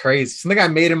 Yeah, it's crazy. Something I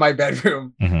made in my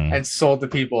bedroom and sold to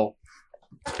people.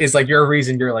 is like your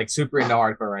reason you're like super into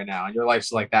hardcore right now and your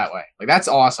life's like that way. Like that's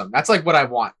awesome. That's like what I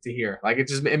want to hear. Like it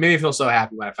made me feel so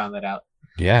happy when I found that out.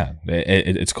 Yeah,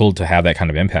 it's cool to have that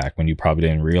kind of impact when you probably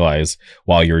didn't realize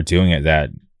while you were doing it that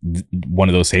one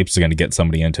of those tapes is going to get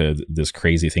somebody into this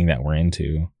crazy thing that we're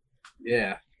into.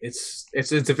 Yeah, it's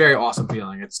a very awesome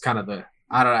feeling. It's kind of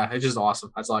I don't know. It's just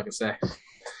awesome. That's all I can say.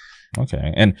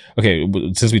 Okay, and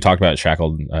since we talked about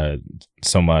Shackled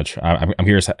so much, I'm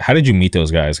curious. How did you meet those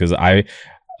guys? Because I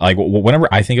like whenever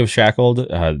I think of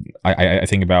Shackled, I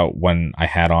think about when I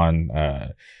had on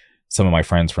some of my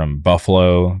friends from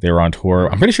Buffalo. They were on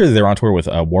tour. I'm pretty sure they were on tour with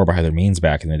War by Other Means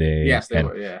back in the day. Yes, they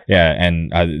were. Yeah. Yeah,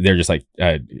 and they're just like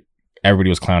everybody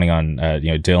was clowning on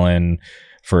Dylan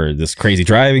for this crazy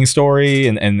driving story,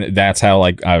 and that's how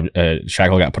like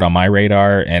Shackled got put on my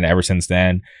radar. And ever since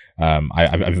then,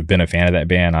 I've been a fan of that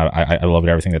band. I love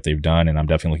everything that they've done, and I'm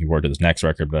definitely looking forward to this next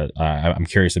record. But I'm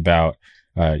curious about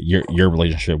your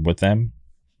relationship with them.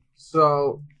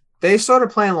 So they started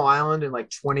playing Long Island in like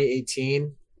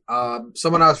 2018.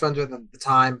 Someone I was friends with at the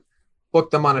time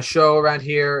booked them on a show around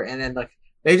here, and then like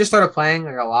they just started playing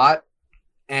like a lot.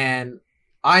 And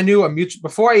I knew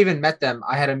before I even met them.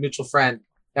 I had a mutual friend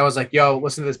that was like, "Yo,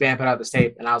 listen to this band put out this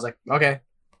tape," and I was like, "Okay."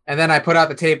 And then I put out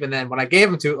the tape, and then when I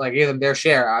gave them their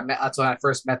share, that's when I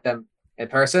first met them in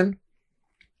person,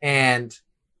 and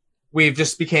we've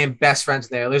just became best friends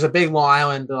there. There's a big Long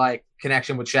Island like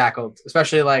connection with Shackled,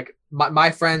 especially like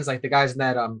my friends, like the guys in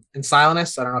that in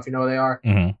Silenus. I don't know if you know who they are.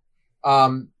 Mm-hmm.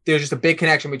 There's just a big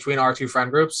connection between our two friend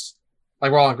groups.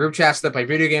 Like we're all in group chats that play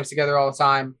video games together all the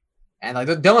time, and like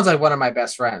Dylan's like one of my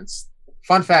best friends.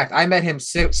 Fun fact: I met him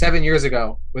 7 years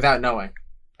ago without knowing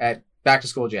at Back to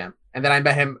School Jam, and then I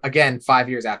met him again 5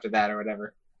 years after that or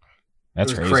whatever.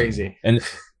 That's crazy. And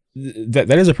that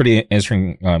is a pretty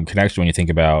interesting connection when you think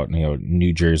about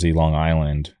New Jersey, Long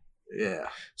Island. Yeah.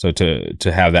 So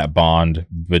to have that bond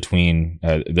between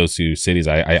those two cities,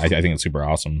 I think it's super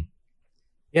awesome.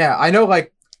 Yeah, I know.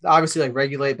 Like obviously, like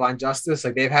Regulate, Blind Justice,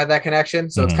 like they've had that connection.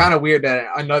 So It's kind of weird that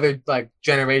another like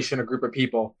generation or group of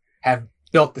people have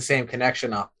built the same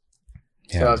connection up.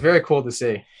 Yeah. So it's very cool to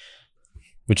see.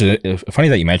 Which is funny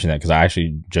that you mentioned that because I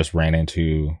actually just ran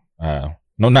into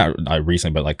not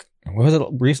recently, but like what was it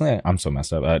recently? I'm so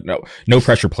messed up. No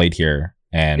Pressure played here,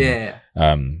 and yeah.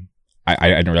 I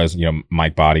didn't realize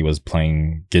Mike Body was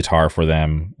playing guitar for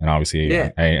them, and obviously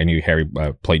I knew Harry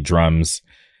played drums.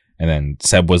 And then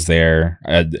Seb was there.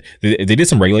 They did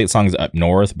some Regulate songs up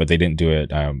north, but they didn't do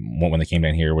it when they came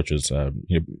down here, which was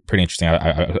pretty interesting.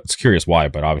 I was curious why,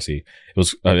 but obviously it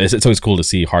was. It's always cool to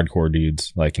see hardcore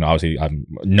dudes like obviously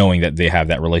knowing that they have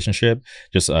that relationship.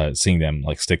 Just seeing them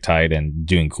like stick tight and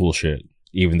doing cool shit,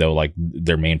 even though like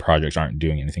their main projects aren't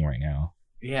doing anything right now.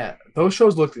 Yeah, those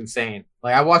shows looked insane.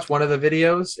 Like I watched one of the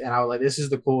videos and I was like, "This is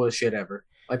the coolest shit ever."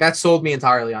 Like that sold me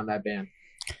entirely on that band.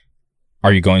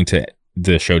 Are you going to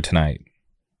the show tonight?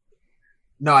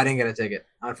 No, I didn't get a ticket.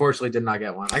 Unfortunately, did not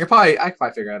get one. I could probably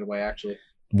figure out a way actually.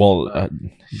 Well,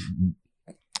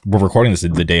 we're recording this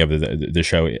the day of the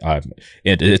show.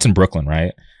 It's in Brooklyn,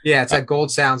 right? Yeah, it's at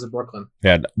Gold Sounds in Brooklyn.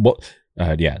 Yeah. Well,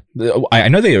 yeah. I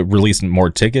know they released more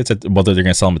tickets. Whether they're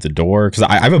gonna sell them at the door, because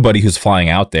I have a buddy who's flying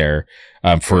out there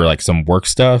for like some work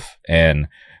stuff, and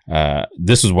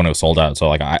this was when it was sold out. So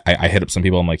like I hit up some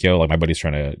people. I'm like, yo, like my buddy's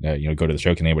trying to go to the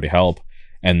show. Can anybody help?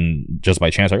 And just by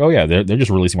chance, like, oh yeah, they're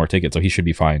just releasing more tickets, so he should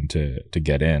be fine to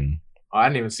get in. Oh, I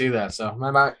didn't even see that, so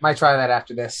I might try that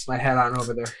after this. Might head on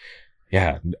over there.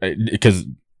 Yeah, because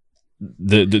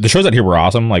the shows out here were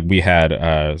awesome. Like we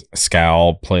had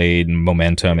Scowl played,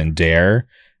 Momentum, and Dare,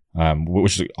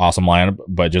 which is an awesome lineup.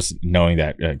 But just knowing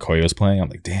that Koyo was playing, I'm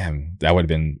like, damn, that would have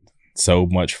been so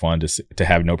much fun to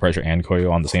have No Pressure and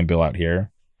Koyo on the same bill out here.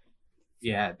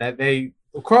 Yeah,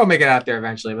 Koyo will make it out there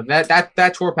eventually, but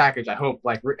that tour package, I hope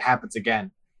like happens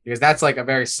again because that's like a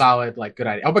very solid, like good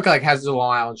idea. I hope it like has the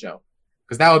Long Island show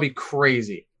because that would be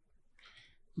crazy.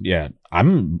 Yeah,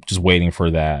 I'm just waiting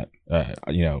for that.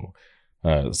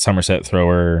 Somerset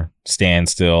Thrower,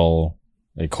 Standstill,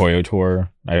 a Koyo tour.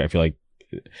 I feel like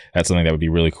that's something that would be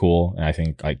really cool, and I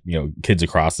think like kids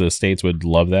across the states would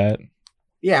love that.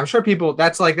 Yeah, I'm sure people.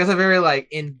 That's a very like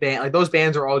in band. Like those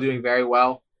bands are all doing very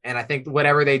well. And I think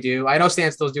whatever they do, I know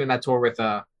Standstill's doing that tour with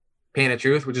Pain of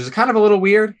Truth, which is kind of a little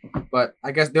they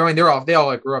all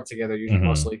like grew up together usually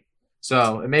mostly,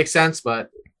 so it makes sense. But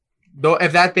though,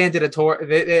 if that band did a tour,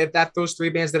 if those three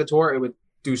bands did a tour, it would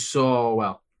do so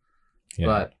well. Yeah.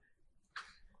 But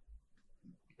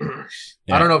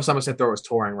I don't know if Somerset Thrower was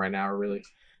touring right now or really.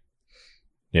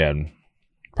 Yeah,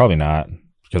 probably not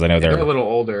because I know they're a little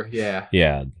older. Yeah.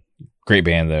 Yeah. Great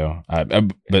band though.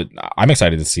 But I'm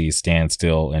excited to see Stand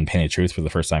Still and Painted Truth for the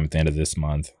first time at the end of this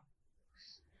month.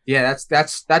 Yeah,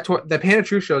 that's what the Painted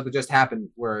Truth shows that just happened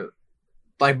were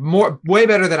like way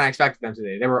better than I expected them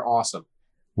today. They were awesome.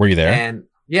 Were you there? And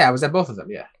yeah, I was at both of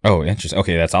them. Yeah. Oh, interesting.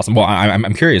 Okay, that's awesome. Well,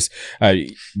 I'm curious.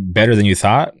 Better than you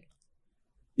thought?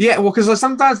 Yeah, well, because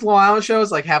sometimes Long Island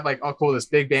shows like have like, oh cool, this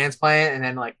big band's playing, and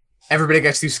then like everybody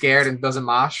gets too scared and doesn't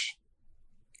mosh,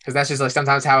 because that's just like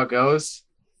sometimes how it goes.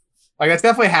 Like that's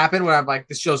definitely happened when I'm like,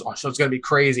 this show's gonna be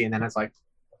crazy, and then it's like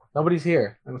nobody's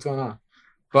here. Like, what's going on?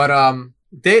 But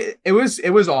it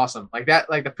was awesome. Like that.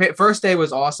 Like the first day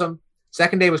was awesome.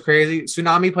 Second day was crazy.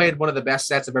 Tsunami played one of the best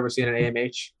sets I've ever seen at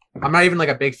AMH. I'm not even like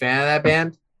a big fan of that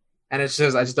band, and it's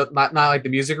just I just don't, not like the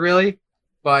music really,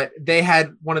 but they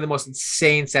had one of the most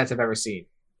insane sets I've ever seen.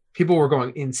 People were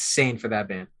going insane for that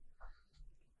band.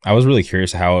 I was really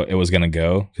curious how it was going to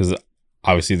go because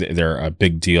obviously they're a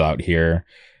big deal out here.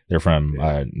 They're from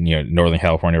Northern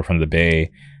California, from the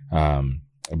Bay,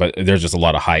 but there's just a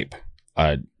lot of hype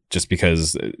just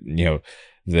because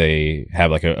they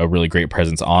have like a really great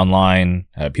presence online.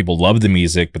 People love the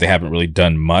music, but they haven't really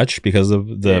done much because of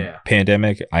the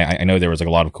pandemic. I know there was like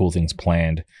a lot of cool things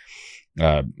planned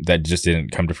that just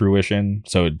didn't come to fruition.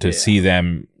 So to see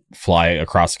them fly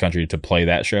across the country to play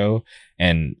that show,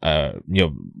 and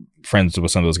friends with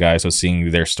some of those guys, so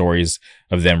seeing their stories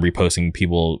of them reposting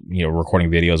people recording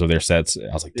videos of their sets,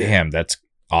 I was like, damn, that's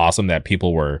awesome that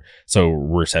people were so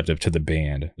receptive to the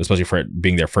band, especially for it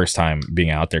being their first time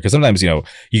being out there. Because sometimes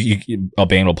a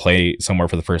band will play somewhere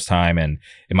for the first time and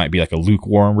it might be like a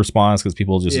lukewarm response because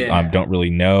people just don't really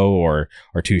know or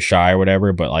are too shy or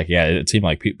whatever. But like it seemed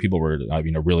like people were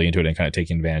really into it and kind of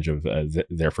taking advantage of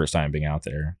their first time being out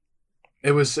there.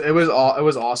 It was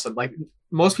awesome. Like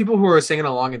most people who were singing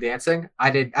along and dancing,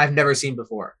 I've never seen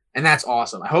before, and that's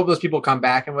awesome. I hope those people come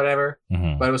back and whatever.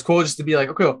 Mm-hmm. But it was cool just to be like,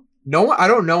 okay, I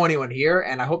don't know anyone here,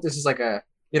 and I hope this is like a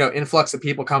influx of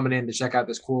people coming in to check out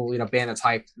this cool band that's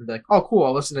hyped and be like, oh cool,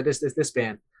 I'll listen to this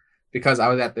band because I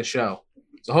was at the show.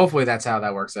 So hopefully that's how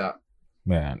that works out.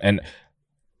 Man, and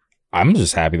I'm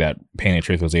just happy that Painted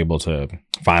Truth was able to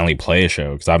finally play a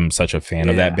show because I'm such a fan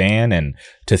of that band, and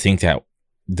to think that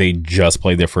they just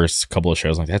played their first couple of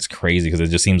shows, like that's crazy because it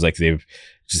just seems like they've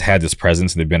just had this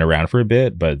presence and they've been around for a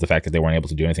bit, but the fact that they weren't able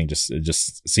to do anything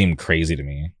just seemed crazy to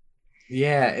me.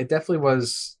 Yeah, it definitely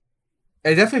was.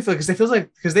 It definitely feels like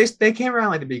because they came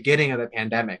around like the beginning of the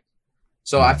pandemic,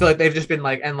 so I feel like they've just been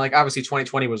like, and like obviously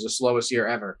 2020 was the slowest year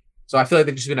ever, so I feel like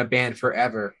they've just been a band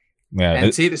forever. Yeah,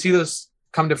 and see those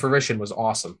come to fruition was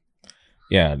awesome.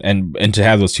 Yeah, and to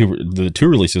have the two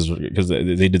releases because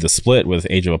they did the split with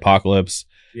Age of Apocalypse,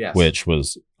 which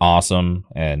was awesome,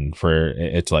 and for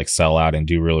it to like sell out and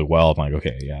do really well, I'm like,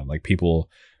 okay, yeah, like people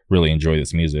really enjoy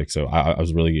this music, so I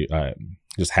was really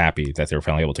just happy that they were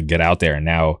finally able to get out there, and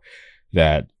now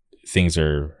that things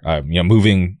are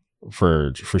moving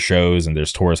for shows and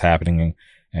there's tours happening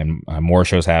and more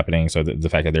shows happening, so the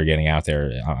fact that they're getting out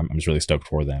there, I'm just really stoked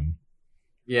for them.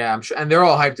 Yeah, I'm sure, and they're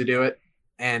all hyped to do it,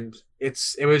 and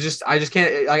it was just I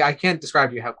can't describe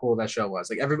to you how cool that show was.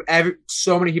 Like every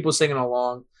so many people singing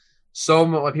along, so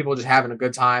many people just having a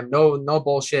good time, no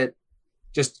bullshit,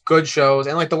 just good shows,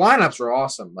 and like the lineups were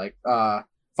awesome. Like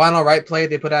Final Right played,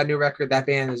 they put out a new record. That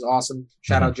band is awesome.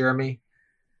 Shout out Jeremy.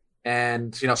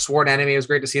 And Sworn Enemy, it was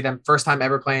great to see them first time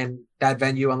ever playing that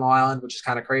venue on Long Island, which is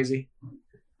kind of crazy,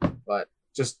 but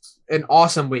just an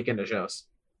awesome weekend of shows.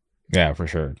 Yeah, for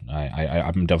sure.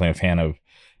 I'm definitely a fan of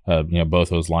both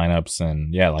those lineups,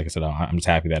 and yeah, like I said, I'm just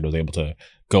happy that it was able to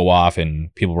go off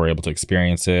and people were able to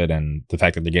experience it, and the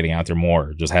fact that they're getting out there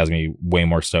more just has me way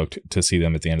more stoked to see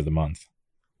them at the end of the month.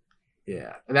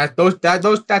 Yeah, and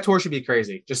that tour should be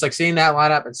crazy. Just like seeing that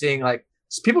lineup and seeing like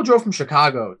people drove from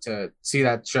Chicago to see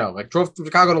that show, like drove from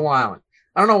Chicago to Long Island.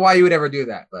 I don't know why you would ever do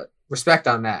that, but respect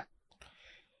on that.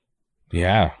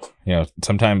 Yeah,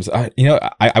 sometimes I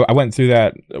went through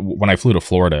that when I flew to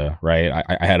Florida, right?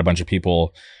 I had a bunch of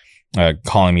people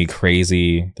calling me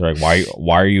crazy. They're like,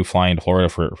 why are you flying to Florida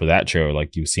for that show?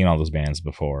 Like, you've seen all those bands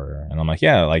before. And I'm like,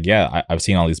 I've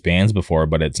seen all these bands before,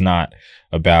 but it's not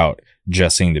about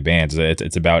just seeing the bands.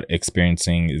 It's about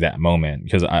experiencing that moment.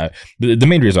 Because the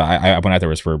main reason I went out there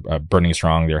was for Burning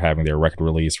Strong. They're having their record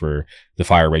release for The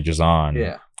Fire Rages On.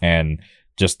 Yeah. And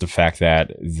just the fact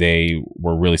that they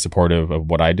were really supportive of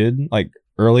what I did, like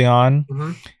early on,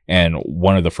 and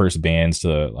one of the first bands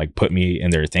to like put me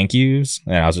in their thank yous,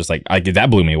 and I was just like,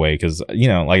 that blew me away because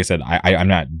like I said, I'm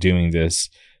not doing this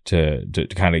to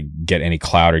kind of get any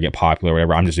clout or get popular or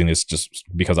whatever. I'm just doing this just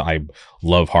because I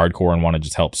love hardcore and want to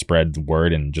just help spread the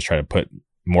word and just try to put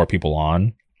more people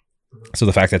on. So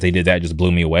the fact that they did that just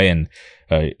blew me away, and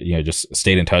just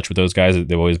stayed in touch with those guys.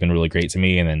 They've always been really great to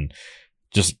me, and then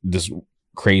just this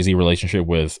crazy relationship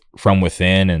with From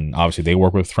Within, and obviously they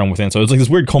work with From Within, so it's like this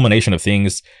weird culmination of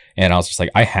things. And I was just like,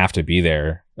 I have to be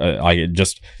there,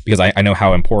 just because I know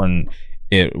how important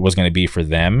it was going to be for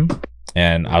them,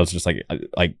 and I was just like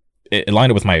it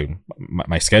lined up with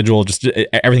my schedule. Just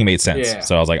everything made sense. Yeah.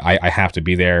 So I was like, I have to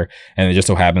be there, and it just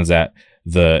so happens that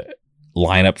the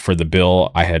lineup for the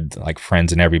bill, I had like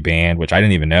friends in every band, which I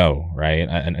didn't even know, right?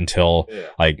 Until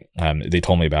they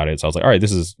told me about it. So I was like, all right,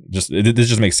 this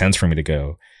just makes sense for me to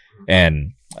go.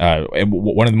 And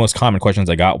one of the most common questions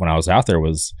I got when I was out there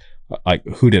was like,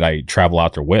 who did I travel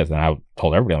out there with? And I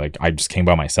told everybody, like, I just came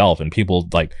by myself, and people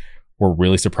like were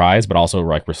really surprised, but also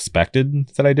like respected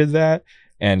that I did that.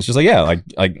 And it's just like, yeah, like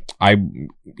I,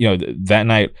 that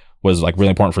night was like really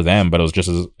important for them, but it was just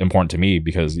as important to me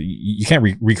because you can't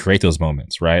recreate those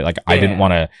moments, right? Like I didn't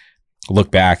want to look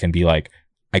back and be like,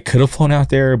 I could have flown out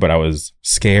there, but I was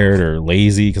scared or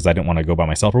lazy because I didn't want to go by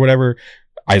myself or whatever.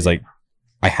 I was like,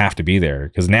 I have to be there,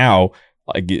 because now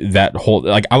like that whole,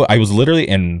 like I was literally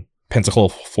in Pensacola,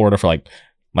 Florida for like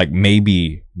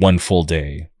maybe one full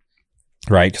day,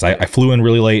 right? Because I flew in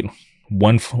really late,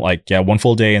 one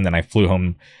full day, and then I flew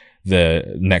home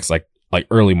the next like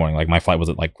early morning. Like my flight was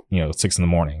at 6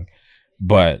 a.m.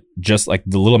 But just like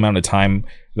the little amount of time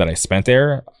that I spent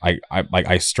there,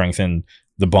 I strengthened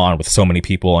the bond with so many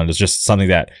people, and it's just something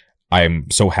that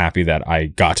I'm so happy that I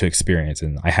got to experience,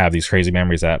 and I have these crazy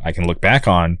memories that I can look back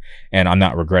on, and I'm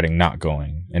not regretting not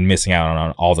going and missing out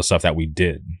on all the stuff that we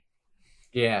did.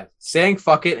 Yeah, saying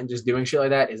fuck it and just doing shit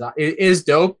like that is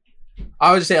dope.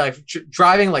 I would just say like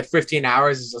driving like 15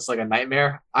 hours is just like a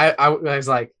nightmare. I was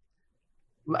like,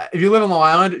 if you live on Long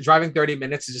Island, driving 30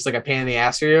 minutes is just like a pain in the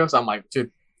ass for you. So I'm like,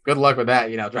 dude, good luck with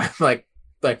that. Driving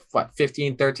like what,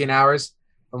 15, 13 hours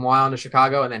from Long Island to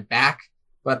Chicago and then back.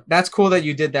 But that's cool that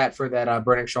you did that for that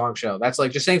Burning Strong show. That's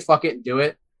like just saying fuck it and do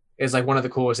it is like one of the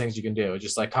coolest things you can do.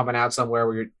 Just like coming out somewhere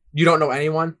where you don't know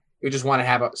anyone. You just want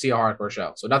to see a hardcore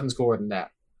show. So nothing's cooler than that.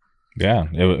 Yeah,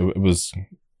 it was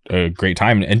a great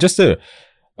time. And just to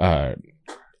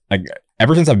like,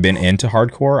 ever since I've been into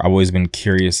hardcore, I've always been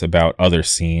curious about other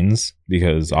scenes,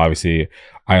 because obviously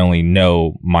I only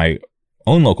know my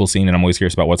own local scene, and I'm always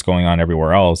curious about what's going on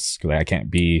everywhere else, because I can't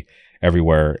be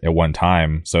everywhere at one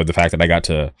time. So the fact that I got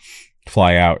to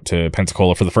fly out to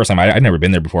Pensacola for the first time, I'd never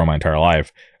been there before in my entire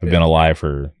life. I've been alive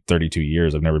for 32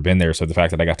 years. I've never been there. So the fact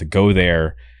that I got to go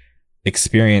there,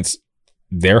 experience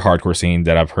their hardcore scene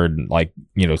that I've heard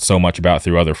so much about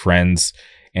through other friends,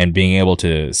 and being able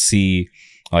to see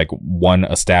like one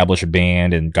established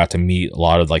band, and got to meet a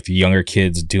lot of like the younger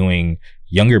kids doing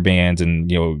younger bands, and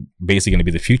basically going to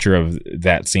be the future of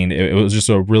that scene. It was just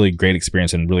a really great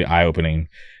experience, and really eye-opening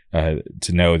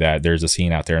to know that there's a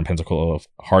scene out there in Pensacola of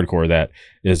hardcore that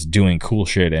is doing cool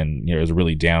shit, and is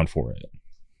really down for it.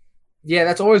 Yeah,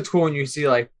 that's always cool when you see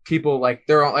like people like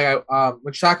they're like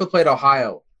when Shackle played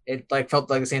Ohio, it like felt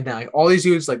like the same thing. Like all these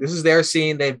dudes, like this is their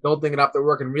scene, they're building it up, they're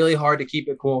working really hard to keep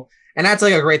it cool. And that's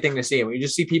like a great thing to see when you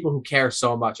just see people who care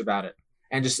so much about it.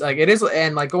 And just like it is,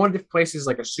 and like going to different places,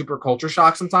 like a super culture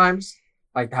shock sometimes,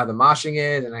 like how the moshing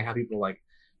is, and like how people like,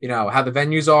 how the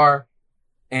venues are.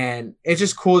 And it's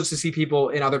just cool just to see people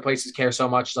in other places care so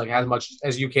much, like as much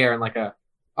as you care in like a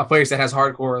place that has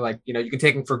hardcore, like, you can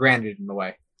take them for granted in a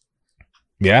way.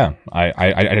 Yeah.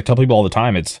 I tell people all the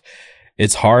time,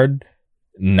 it's hard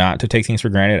not to take things for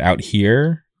granted out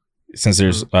here, since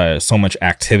there's so much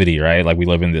activity, right? Like we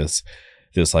live in this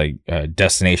like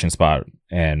destination spot,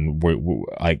 and we're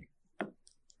like,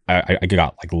 I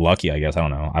got like lucky, I guess. I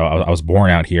don't know. I was born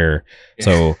out here.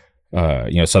 So,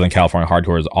 Southern California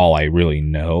hardcore is all I really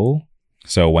know.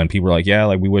 So when people are like, yeah,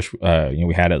 like we wish,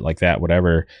 we had it like that,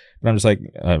 whatever. But I'm just like,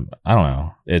 I don't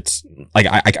know. It's like,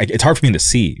 it's hard for me to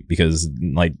see, because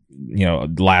like,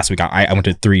 last week I went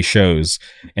to 3 shows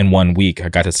in 1 week. I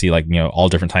got to see like, all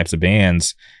different types of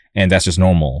bands, and that's just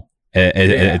normal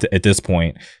at this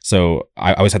point. So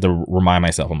I always have to remind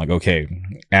myself, I'm like, okay,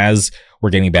 as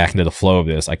we're getting back into the flow of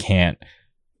this, I can't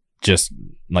just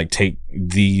like take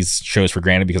these shows for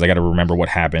granted, because I got to remember what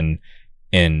happened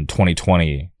in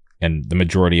 2020 and the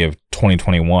majority of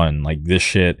 2021. Like this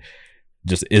shit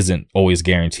just isn't always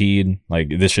guaranteed. Like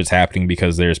this shit's happening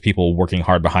because there's people working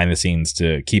hard behind the scenes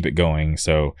to keep it going.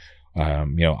 So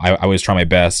I always try my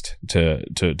best to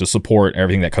support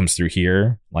everything that comes through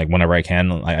here, like whenever I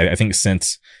can. I think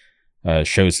since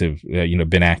shows have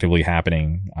been actively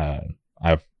happening,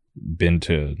 I've been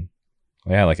to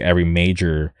like every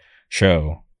major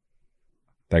show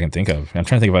that I can think of. I'm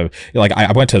trying to think of like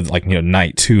I went to like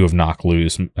night 2 of Knock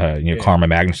Loose, Karma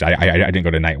Magnitude. I didn't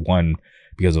go to night 1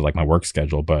 because of like my work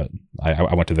schedule, but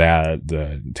I went to that,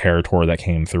 the Terror Tour that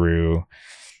came through.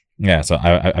 Yeah, so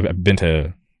I've been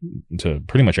to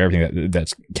pretty much everything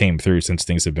that's came through since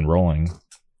things have been rolling.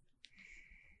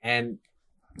 And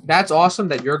that's awesome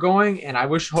that you're going. And I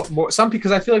wish more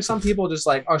because I feel like some people just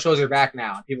like, oh, shows are back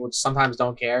now. People sometimes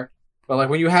don't care. But like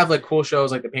when you have like cool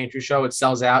shows like the Painter Show, it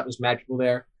sells out. There's mad people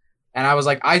there. And I was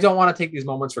like, I don't want to take these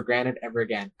moments for granted ever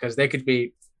again because they could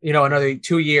be, another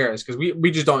 2 years because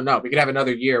we just don't know. We could have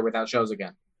another year without shows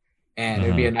again, and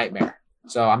it'd be a nightmare.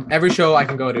 So every show I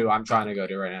can go to, I'm trying to go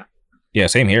to right now. Yeah,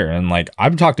 same here. And like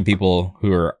I've talked to people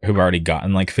who've already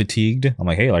gotten like fatigued. I'm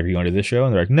like, hey, like, are you going to this show?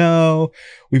 And they're like, no,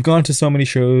 we've gone to so many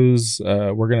shows.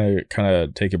 We're gonna kind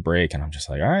of take a break. And I'm just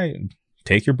like, all right,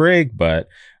 take your break. But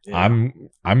yeah.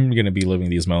 I'm gonna be living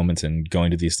these moments and going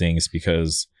to these things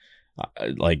because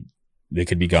like they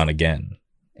could be gone again,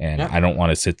 and I don't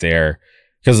want to sit there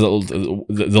because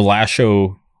the last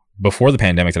show before the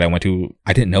pandemic that I went to,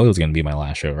 I didn't know it was going to be my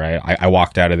last show. Right, I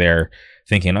walked out of there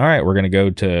thinking, all right, we're going to go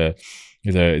to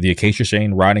the Acacia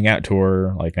Strain Riding Out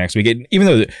tour like next week. Even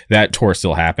though that tour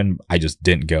still happened, I just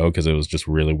didn't go because it was just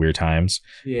really weird times.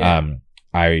 Yeah.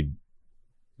 I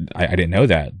didn't know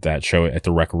that show at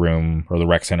the Rec Room or the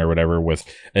Rec Center or whatever with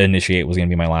Initiate was going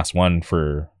to be my last one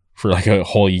for like a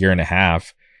whole year and a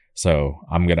half. So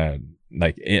I'm gonna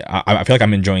I feel like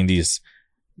I'm enjoying these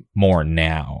more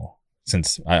now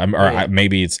since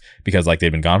maybe it's because like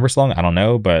they've been gone for so long. I don't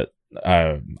know, but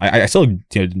I still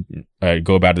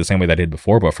go about it the same way that I did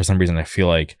before, but for some reason I feel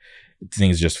like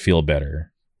things just feel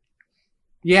better.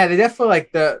 Yeah, they definitely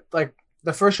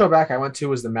the first show back I went to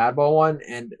was the Madball one,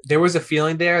 and there was a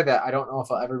feeling there that I don't know if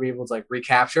I'll ever be able to like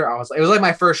recapture. It was like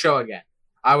my first show again.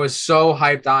 I was so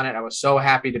hyped on it. I was so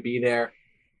happy to be there.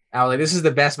 I was like, this is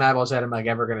the best Madball set I'm like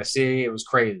ever gonna see. It was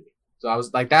crazy. So I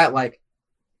was like that, but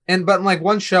in like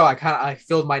one show I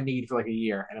filled my need for like a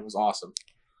year, and it was awesome.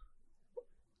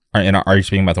 And are you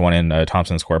speaking about the one in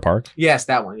Thompson Square Park? Yes,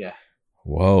 that one. Yeah.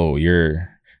 Whoa, you're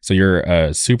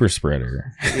a super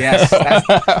spreader. Yes,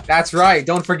 that's right.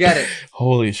 Don't forget it.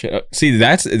 Holy shit! See,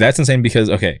 that's insane because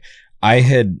okay, I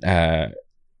had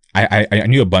I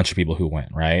knew a bunch of people who went,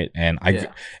 right, and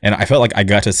I felt like I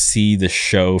got to see the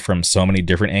show from so many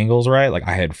different angles, right? Like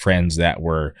I had friends that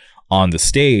were on the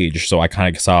stage, so I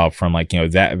kind of saw from like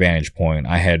that vantage point.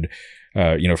 I had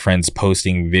friends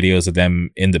posting videos of them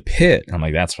in the pit. I'm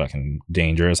like, that's fucking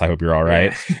dangerous. I hope you're all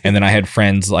right. Yeah. And then I had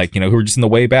friends like, who were just in the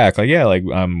way back. Like, yeah, like,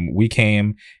 we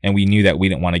came and we knew that we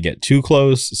didn't want to get too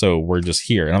close. So we're just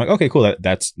here. And I'm like, okay, cool.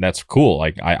 That's cool.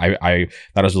 Like I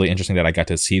thought it was really interesting that I got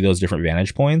to see those different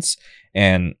vantage points,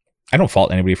 and I don't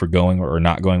fault anybody for going or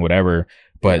not going, whatever,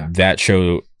 but that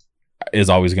show is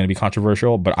always going to be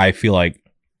controversial. But I feel like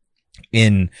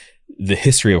in the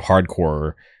history of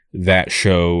hardcore, that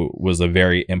show was a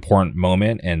very important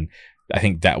moment, and I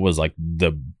think that was like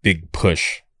the big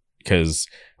push because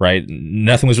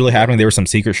nothing was really happening. There were some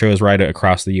secret shows right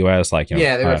across the US, like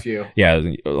there were a few.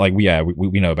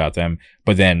 We know about them,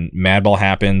 but then Madball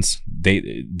happens. They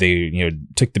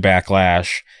took the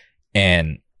backlash,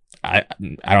 and I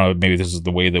don't know, maybe this is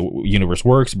the way the universe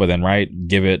works, but then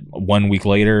give it 1 week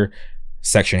later,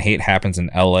 Section 8 happens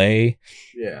in LA.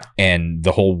 Yeah. And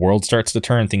the whole world starts to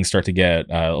turn. Things start to get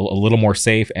a little more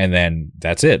safe, and then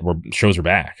that's it. Shows are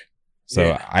back.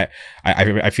 So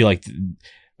I feel like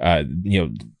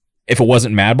if it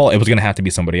wasn't Madball, it was going to have to be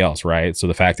somebody else, right? So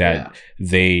the fact that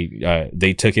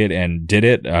they took it and did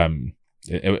it,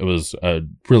 it was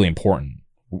really important.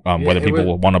 Whether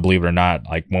people want to believe it or not,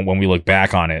 like when we look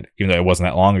back on it, even though it wasn't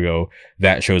that long ago,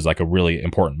 that shows like a really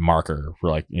important marker for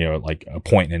like a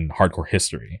point in hardcore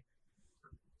history.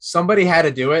 Somebody had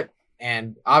to do it,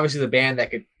 and obviously the band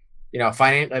that could,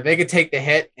 they could take the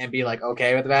hit and be like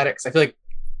okay with that. Because I feel like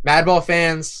Madball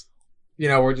fans,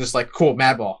 were just like cool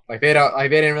Madball, like they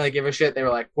didn't really give a shit. They were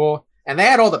like cool, and they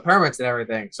had all the permits and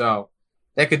everything, so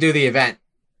they could do the event.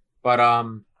 But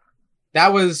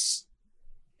that was.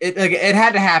 It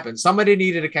had to happen. Somebody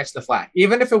needed to catch the flack.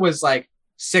 Even if it was like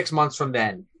 6 months from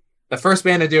then, the first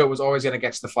band to do it was always going to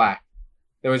catch the flack.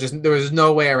 There was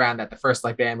no way around that. The first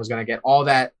band was going to get all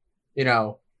that,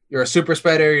 you're a super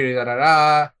spreader, you're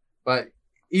da-da-da. But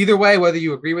either way, whether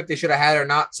you agree with they should have had it or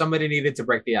not, somebody needed to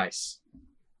break the ice.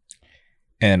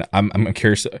 And I'm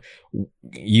curious,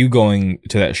 you going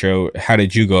to that show, how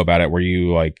did you go about it? Were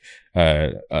you like,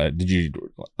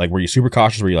 were you super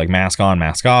cautious? Were you like mask on,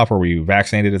 mask off, or were you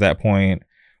vaccinated at that point?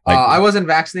 I wasn't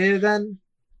vaccinated then,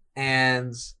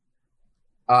 and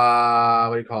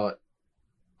what do you call it?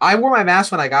 I wore my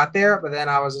mask when I got there, but then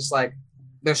I was just like,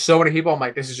 there's so many people. I'm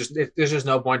like, there's just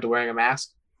no point to wearing a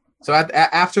mask. So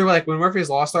after like when Murphy's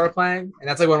Law started playing, and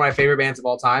that's like one of my favorite bands of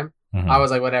all time, I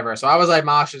was like, whatever. So I was like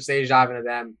moshing, stage diving to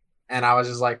them, and I was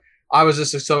just like, I was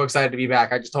just so excited to be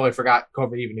back. I just totally forgot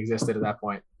COVID even existed at that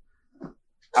point.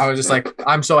 I was just like,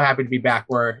 I'm so happy to be back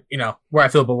where I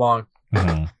feel belong.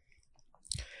 Mm-hmm.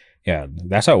 Yeah,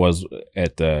 that's how it was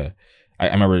at the. I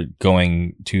remember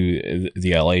going to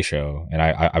the LA show, and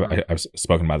I've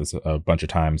spoken about this a bunch of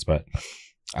times, but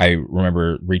I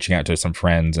remember reaching out to some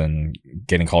friends and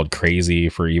getting called crazy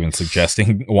for even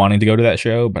suggesting wanting to go to that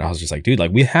show. But I was just like, dude,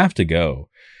 like we have to go.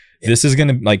 This is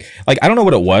gonna like I don't know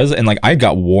what it was, and like I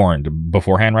got warned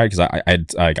beforehand, right? Because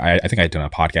I think I'd done a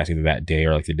podcast either that day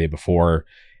or like the day before,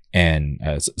 and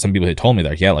some people had told me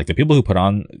that like the people who put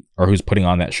on or who's putting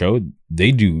on that show,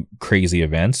 they do crazy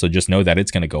events, so just know that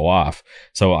it's gonna go off.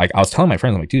 So like I was telling my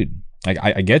friends, I'm like, dude, like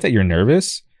I get that you're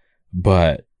nervous,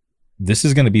 but this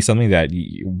is going to be something that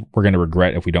we're going to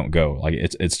regret if we don't go. Like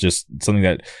it's just something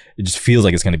that it just feels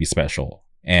like it's going to be special.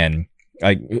 And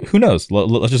like, who knows?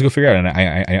 Let's just go figure it out.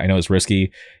 And I know it's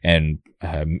risky, and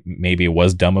maybe it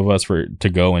was dumb of us to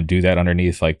go and do that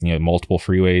underneath like multiple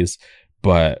freeways.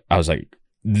 But I was like,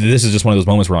 this is just one of those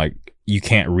moments where like you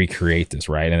can't recreate this,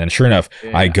 right? And then sure enough,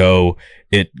 I go.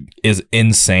 It is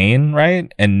insane,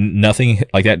 right? And nothing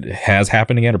like that has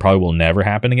happened again, or probably will never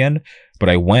happen again. But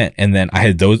I went, and then I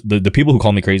had the people who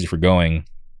called me crazy for going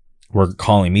were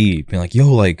calling me, being like,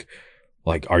 "Yo, like,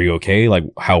 are you okay? Like,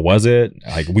 how was it?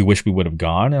 Like, we wish we would have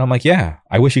gone." And I'm like, "Yeah,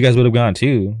 I wish you guys would have gone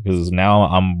too, because now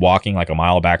I'm walking like a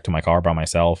mile back to my car by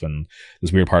myself in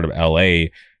this weird part of LA,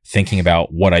 thinking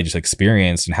about what I just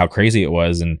experienced and how crazy it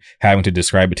was, and having to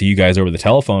describe it to you guys over the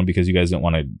telephone because you guys didn't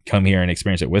want to come here and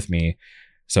experience it with me."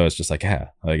 So it's just like, yeah,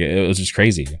 like it was just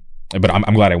crazy. But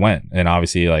I'm glad I went, and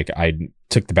obviously like I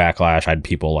took the backlash. I had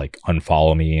people like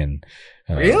unfollow me, and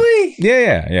really,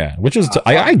 yeah, which is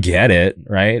I get it,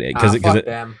 right? Because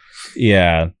and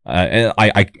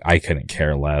I couldn't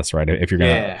care less, right? If you're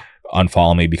gonna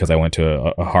unfollow me because I went to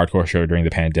a hardcore show during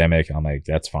the pandemic, I'm like,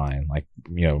 that's fine. Like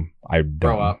I don't.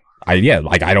 Grow up. I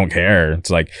don't care. It's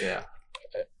like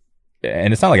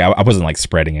and it's not like I wasn't like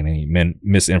spreading any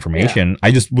misinformation. I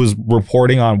just was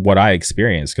reporting on what I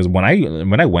experienced, because when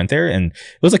I went there, and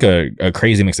it was like a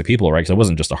crazy mix of people, right? Because it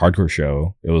wasn't just a hardcore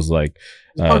show. It was like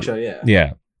punk show,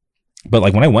 yeah. But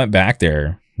like when I went back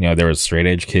there, there was straight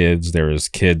edge kids, there was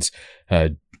kids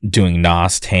doing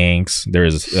NOS tanks. There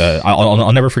was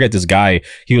I'll never forget this guy.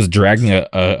 He was dragging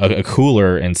a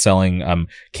cooler and selling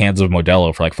cans of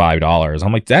Modelo for like $5.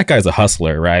 I'm like, that guy's a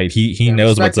hustler, right? He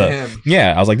knows what's up.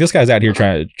 Yeah, I was like, this guy's out here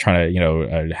trying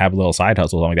to have a little side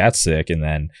hustle. I'm like, that's sick. And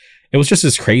then it was just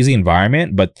this crazy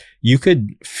environment, but you could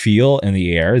feel in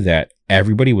the air that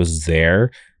everybody was there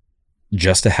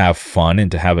just to have fun and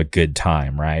to have a good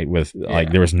time, right? With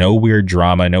like, there was no weird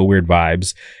drama, no weird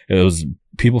vibes. It was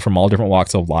people from all different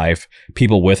walks of life,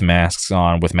 people with masks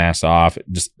on, with masks off,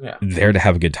 just there to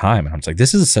have a good time. And I'm just like,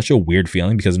 this is such a weird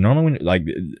feeling, because normally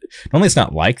it's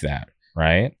not like that,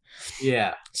 right?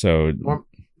 Yeah. So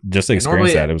just to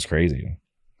experience that, it was crazy.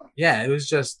 Yeah, it was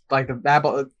just like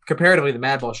comparatively the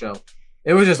Madball show.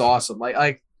 It was just awesome.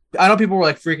 Like I know people were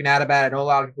like freaking out about it. I know a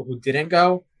lot of people who didn't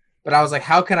go, but I was like,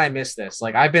 how can I miss this?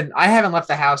 Like I haven't left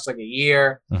the house like a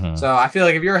year. Mm-hmm. So I feel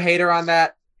like if you're a hater on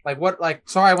that,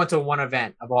 sorry, I went to one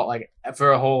event about like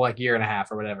for a whole like year and a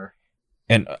half or whatever.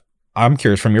 And I'm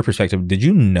curious, from your perspective, did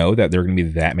you know that there were going to be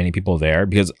that many people there?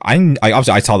 Because I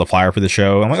obviously I saw the flyer for the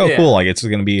show. I'm like, oh, cool. Like it's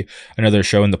going to be another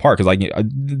show in the park. Cause like,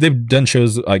 they've done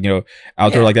shows like,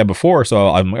 out there like that before. So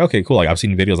I'm like, okay, cool. Like I've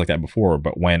seen videos like that before,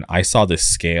 but when I saw this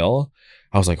scale,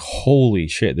 I was like, holy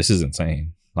shit, this is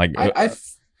insane. Like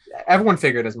everyone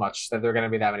figured as much, that there are going to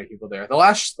be that many people there. The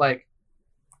last, like,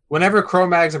 whenever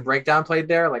Chromatics and Breakdown played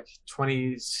there, like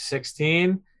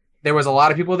 2016, there was a lot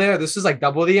of people there. This is like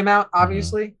double the amount,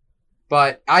 obviously. Mm-hmm.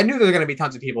 But I knew there were going to be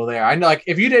tons of people there. I know, like,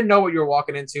 if you didn't know what you were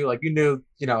walking into, like, you knew,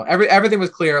 everything was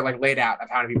clear, like, laid out of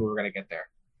how many people were going to get there.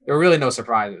 There were really no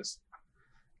surprises.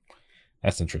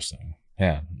 That's interesting.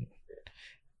 Yeah.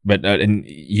 But and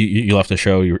you left the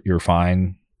show. You're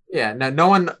fine. Yeah. No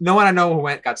one I know who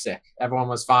went got sick. Everyone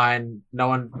was fine. No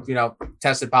one,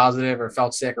 tested positive or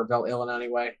felt sick or felt ill in any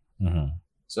way. Mm-hmm.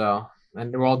 So,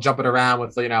 and we're all jumping around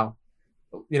with,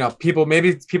 people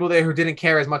there who didn't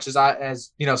care as much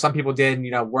as some people did,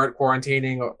 and, weren't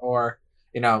quarantining or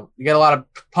you get a lot of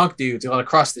punk dudes, a lot of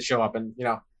crust that show up, and,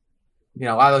 a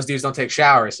lot of those dudes don't take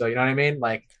showers. So, you know what I mean?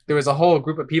 Like there was a whole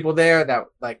group of people there that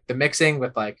like the mixing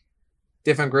with like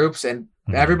different groups, and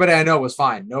everybody I know was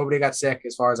fine. Nobody got sick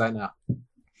as far as I know.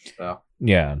 So,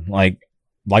 yeah. Like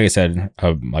like I said,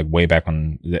 like way back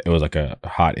when it was like a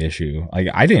hot issue, like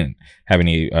I didn't have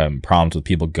any problems with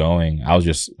people going. I was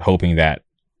just hoping that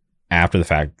after the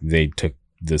fact they took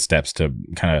the steps to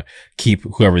kind of keep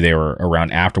whoever they were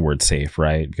around afterwards safe,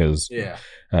 right? Because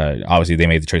obviously they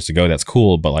made the choice to go. That's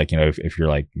cool, but like, you know, if you're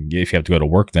like, if you have to go to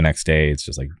work the next day, it's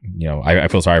just like, you know, I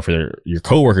feel sorry for your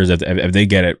coworkers if they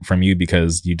get it from you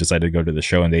because you decided to go to the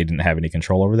show and they didn't have any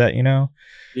control over that, you know.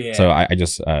 So I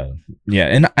just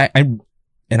and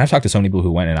I've talked to so many people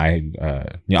who went, and I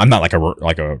you know, I'm not like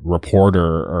a reporter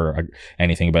or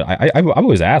anything, but I've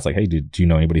always asked like, hey, do you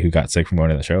know anybody who got sick from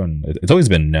going to the show? And it's always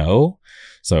been no.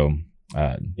 So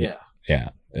kind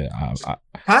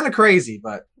of crazy,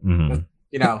 but mm-hmm.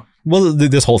 you know, well,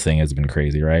 this whole thing has been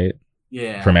crazy, right?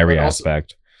 Yeah, from every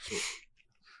aspect.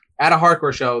 At a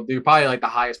hardcore show, they're probably like the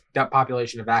highest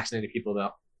population of vaccinated people,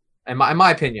 though. In my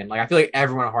opinion, like I feel like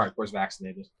everyone at hardcore is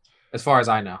vaccinated, as far as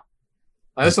I know.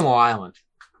 Like, this is Long Island.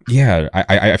 Yeah,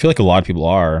 I feel like a lot of people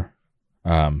are,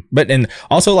 but and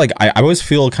also like I always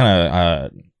feel kind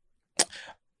of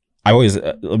I always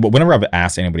whenever I've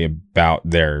asked anybody about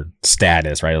their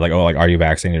status, right, like, oh, like, are you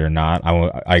vaccinated or not,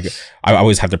 I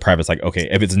always have to preface like, okay,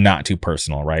 if it's not too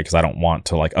personal, right, because I don't want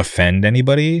to like offend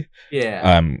anybody,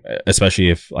 especially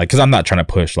if like, because I'm not trying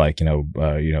to push like, you know,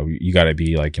 you got to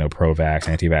be like, you know, pro-vax,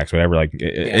 anti-vax, whatever, like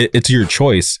it's your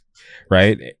choice,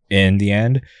 right, in the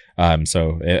end.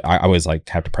 So I always like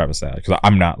have to preface that because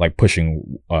I'm not like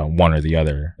pushing one or the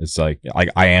other. It's like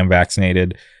I am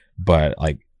vaccinated, but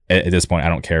like at this point I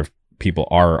don't care if people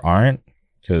are or aren't,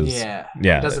 because it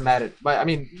doesn't matter. But I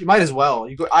mean, you might as well.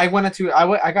 I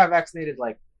got vaccinated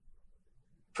like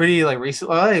pretty like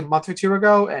recently, like a month or two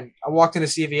ago, and I walked into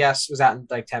CVS, was out in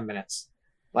like 10 minutes.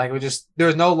 Like it was just, there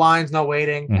was no lines, no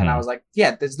waiting, and I was like,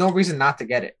 yeah, there's no reason not to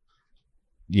get it.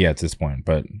 Yeah, at this point,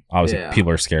 but obviously people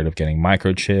are scared of getting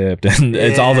microchipped, and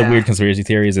it's all the weird conspiracy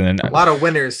theories, and then a lot of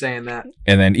winners saying that.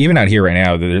 And then even out here right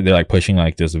now, they're like pushing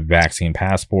like this vaccine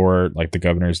passport, like the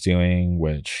governor's doing,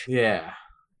 which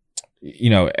you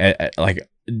know, like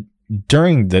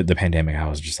during the pandemic, I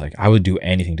was just like, I would do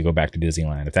anything to go back to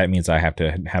Disneyland. If that means I have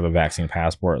to have a vaccine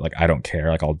passport, like I don't care,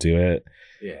 like I'll do it.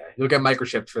 Yeah, you'll get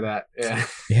microchipped for that.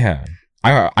 Yeah,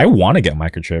 I want to get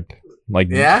microchipped. Like,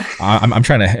 I'm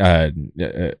trying to,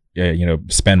 you know,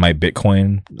 spend my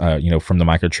Bitcoin, you know, from the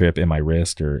microchip in my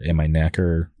wrist or in my neck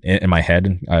or in my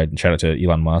head. Shout out to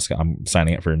Elon Musk. I'm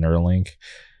signing up for Neuralink,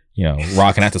 you know,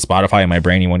 rocking out to Spotify in my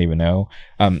brain. You won't even know.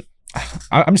 I'm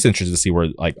just interested to see where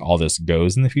like all this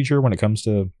goes in the future when it comes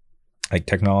to like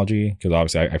technology. Cause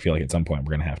obviously I feel like at some point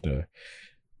we're going to have to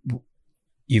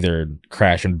either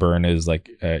crash and burn as like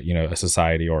you know, a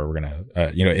society, or we're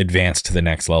gonna you know, advance to the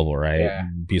next level, right?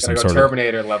 Be some sort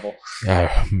Terminator of level.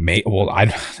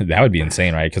 That would be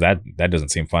insane, right? Because that doesn't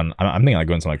seem fun. I'm thinking like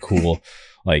going to like cool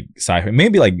like sci-fi,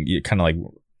 maybe like kind of like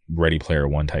Ready Player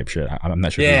One type shit. I'm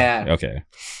not sure. Okay,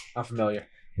 I'm familiar.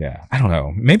 Yeah, I don't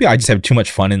know. Maybe I just have too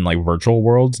much fun in like virtual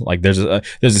worlds. Like there's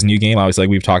this new game, obviously,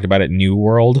 like we've talked about it, New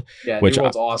World, which New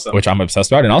World's awesome, which I'm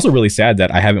obsessed about, and also really sad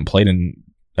that I haven't played in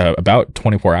about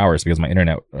 24 hours because my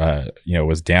internet you know,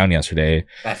 was down yesterday.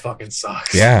 That fucking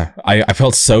sucks. Yeah, I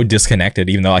felt so disconnected,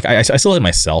 even though like I still had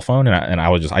my cell phone, and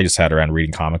I just sat around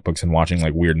reading comic books and watching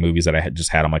like weird movies that I had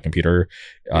just had on my computer.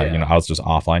 You know, I was just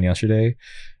offline yesterday,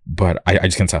 but I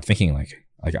just can't stop thinking like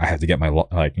I have to get my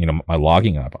like, you know, my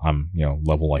logging up. I'm, you know,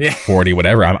 level like 40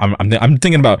 whatever. I'm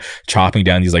thinking about chopping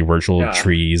down these like virtual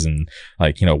trees and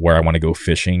like, you know, where I want to go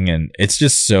fishing, and it's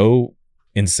just so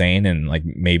insane. And like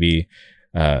maybe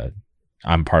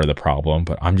I'm part of the problem,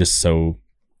 but I'm just so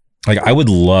like, I would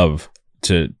love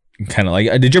to kind of like,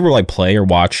 did you ever like play or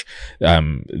watch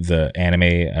the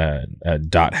anime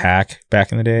Dot Hack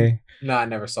back in the day? No, I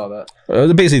never saw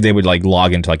that. Basically they would like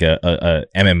log into like a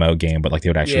MMO game, but like they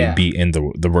would actually be in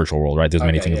the virtual world, right? There's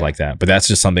many things like that, but that's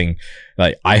just something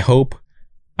like I hope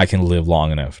I can live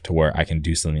long enough to where I can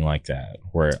do something like that,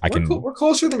 where we're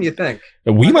closer than you think.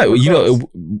 We might, you know,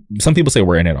 some people say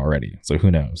we're in it already, so who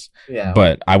knows? Yeah.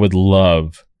 But I would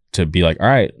love to be like, all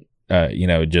right, you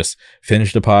know, just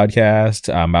finish the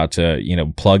podcast. I'm about to, you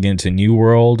know, plug into New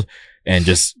World and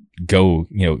just go,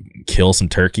 you know, kill some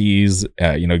turkeys,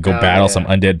 you know, go battle some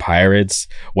undead pirates,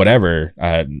 whatever,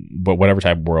 but whatever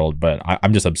type of world. But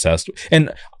I'm just obsessed,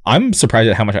 and I'm surprised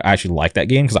at how much I actually like that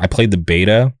game because I played the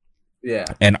beta. Yeah,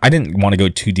 and I didn't want to go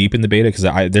too deep in the beta because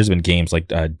there's been games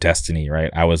like Destiny,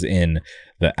 right? I was in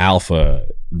the alpha,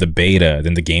 the beta,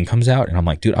 then the game comes out, and I'm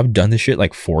like, dude, I've done this shit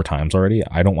like 4 times already.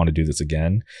 I don't want to do this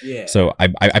again. Yeah. So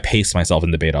I paced myself in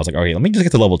the beta. I was like, okay, let me just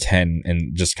get to level 10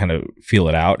 and just kind of feel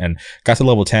it out. And got to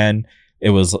level 10.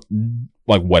 It was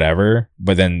like whatever,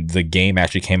 but then the game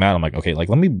actually came out. I'm like, okay, like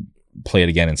let me play it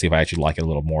again and see if I actually like it a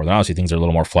little more. Then obviously things are a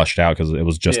little more fleshed out because it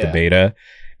was just a beta,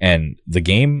 and the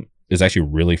game is actually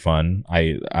really fun.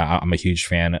 I'm a huge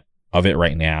fan of it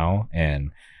right now,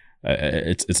 and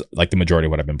it's like the majority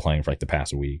of what I've been playing for like the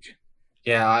past week.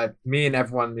 Yeah, me and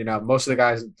everyone, most of the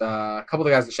guys, a couple of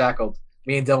the guys that Shackled,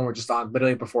 me and Dylan were just on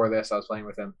literally before this. I was playing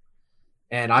with him,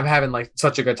 and I'm having like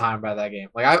such a good time about that game.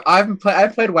 Like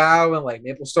I've played WoW and like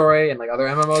MapleStory and like other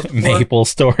MMOs before.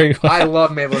 MapleStory. I love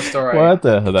MapleStory. What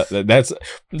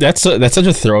that's such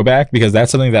a throwback, because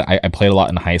that's something that I played a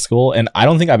lot in high school, and I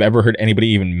don't think I've ever heard anybody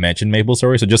even mention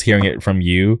MapleStory. So just hearing it from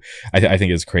you, I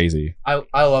think is crazy. I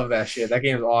love that shit. That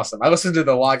game is awesome. I listen to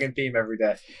the login theme every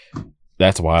day.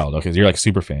 That's wild. Okay, so you're like a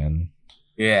super fan.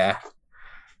 Yeah.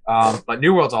 But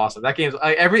New World's awesome. That game's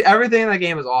like everything in that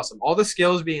game is awesome. All the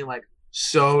skills being like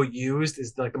so used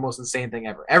is like the most insane thing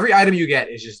ever. Every item you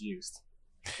get is just used.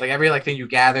 Like every like thing you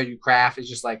gather, you craft is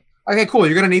just like, okay, cool,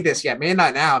 you're gonna need this. Yeah, maybe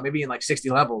not now, maybe in like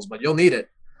 60 levels, but you'll need it.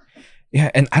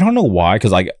 Yeah, and I don't know why,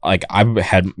 because like I've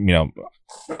had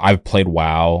I've played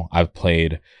WoW, I've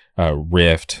played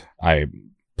Rift, I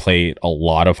played a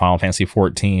lot of Final Fantasy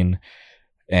 14,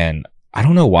 and I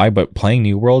don't know why, but playing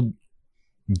New World,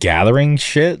 gathering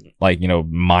shit, like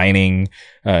mining,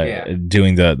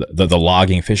 doing the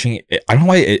logging, fishing, I don't know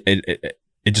why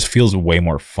it just feels way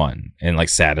more fun and like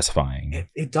satisfying.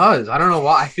 It does. I don't know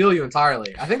why. I feel you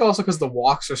entirely. I think also because the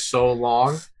walks are so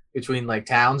long between like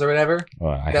towns or whatever.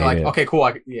 That like, okay, cool.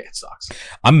 It sucks.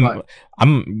 I'm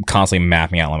constantly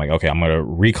mapping out. I'm like, okay, I'm gonna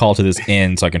recall to this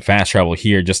inn so I can fast travel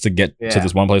here just to get to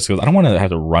this one place, because I don't want to have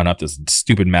to run up this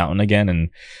stupid mountain again and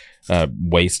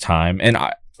waste time. And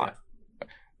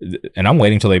I'm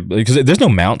waiting till because there's no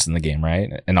mounts in the game,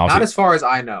 right? And not as far as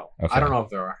I know. Okay. I don't know if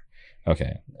there are.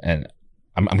 Okay, and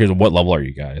I'm curious, what level are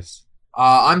you guys?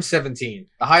 I'm 17.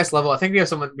 The highest level. I think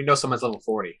we know someone's level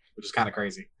 40, which is kind of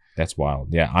crazy. That's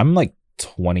wild. Yeah, I'm like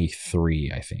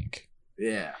 23, I think.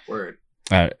 Yeah, word.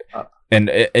 And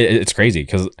it's crazy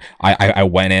because I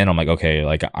went in. I'm like, okay,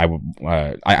 like I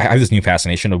have this new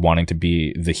fascination of wanting to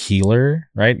be the healer,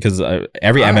 right? Because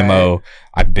every MMO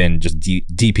I've been just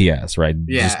DPS, right?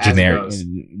 Yeah,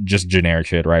 just generic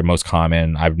shit, right? Most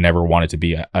common. I've never wanted to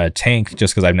be a tank,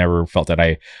 just because I've never felt that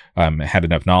I had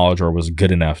enough knowledge or was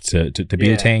good enough to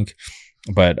be a tank.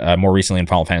 But more recently in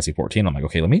Final Fantasy 14, I'm like,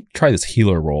 okay, let me try this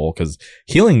healer role, because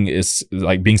healing is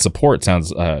like being support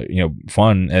sounds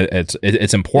fun.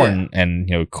 It's important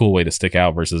and cool way to stick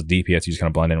out versus DPS. You just kind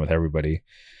of blend in with everybody.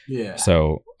 Yeah.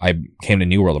 So I came to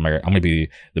New World. I'm gonna be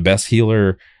the best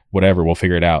healer. Whatever, we'll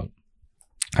figure it out.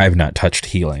 I have not touched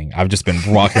healing. I've just been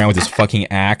walking around with this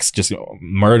fucking axe, just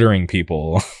murdering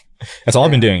people. That's all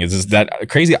I've been doing. Is just that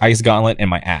crazy ice gauntlet and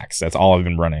my axe. That's all I've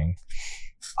been running.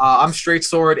 I'm straight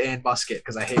sword and musket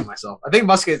because I hate myself. I think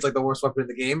musket is like the worst weapon in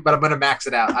the game, but I'm gonna max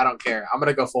it out. I don't care. I'm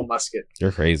gonna go full musket.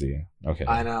 You're crazy. Okay.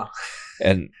 I know.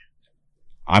 And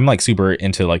I'm like super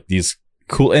into like these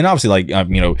cool, and obviously like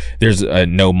there's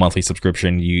no monthly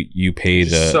subscription. You pay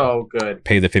so good.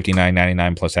 Pay the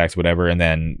 $59.99 plus tax, whatever, and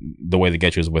then the way they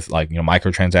get you is with like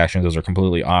microtransactions. Those are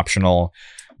completely optional.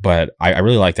 But I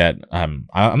really like that. I'm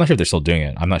not sure if they're still doing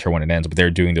it. I'm not sure when it ends, but they're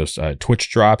doing those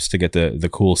Twitch drops to get the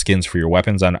cool skins for your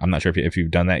weapons. I'm not sure if you've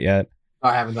done that yet.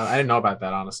 I haven't done. I didn't know about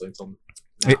that honestly until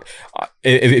now.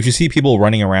 If you see people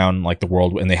running around like the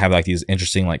world and they have like these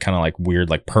interesting like kind of like weird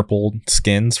like purple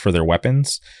skins for their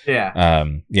weapons. Yeah.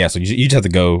 So you just have to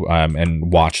go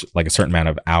and watch like a certain amount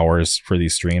of hours for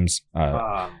these streams.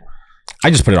 I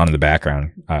just put it on in the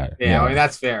background. I mean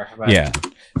that's fair. But... Yeah.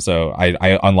 So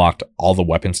I unlocked all the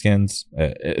weapon skins.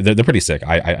 They're pretty sick.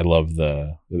 I love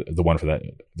the one for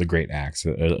the great axe.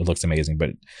 It looks amazing.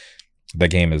 But the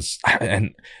game is,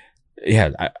 and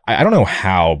yeah, I don't know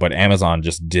how, but Amazon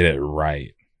just did it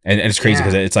right. And it's crazy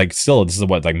because it's like still this is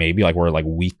what like maybe like we're like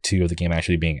week 2 of the game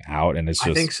actually being out, and it's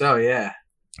just I think so. Yeah.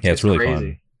 Yeah, it's really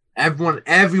crazy. Fun.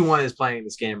 Everyone is playing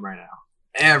this game right now.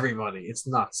 Everybody, it's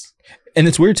nuts. And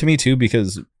it's weird to me too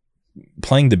because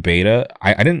playing the beta,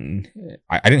 I didn't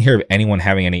hear of anyone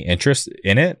having any interest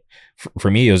in it.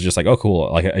 For me, it was just like, oh,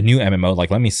 cool, like a new MMO.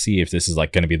 Like, let me see if this is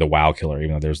like going to be the WoW killer,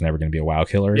 even though there's never going to be a WoW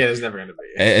killer. Yeah, there's never going to be.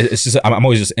 It's just I'm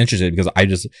always just interested because I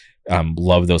just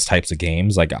love those types of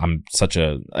games. Like, I'm such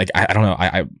a like I don't know.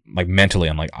 I like mentally,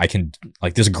 I'm like I can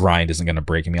like this grind isn't going to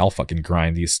break me. I'll fucking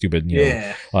grind these stupid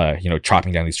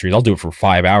chopping down these trees. I'll do it for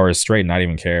 5 hours straight and not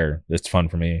even care. It's fun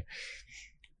for me.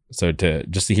 So to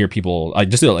hear people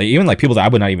like even like people that I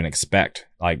would not even expect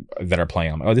like that are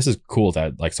playing, I'm like, oh, this is cool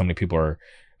that like so many people are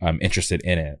interested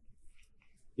in it.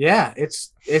 Yeah,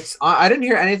 it's I didn't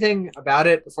hear anything about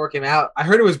it before it came out. I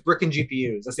heard it was bricking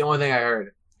GPUs. That's the only thing I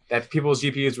heard, that people's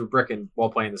GPUs were bricking while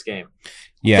playing this game.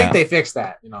 Yeah, I think they fixed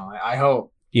that. I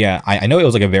hope. Yeah, I know it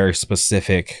was like a very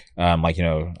specific, like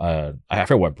I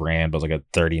forget what brand, but it was like a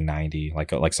 3090,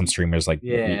 like some streamers like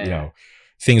Yeah.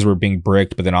 things were being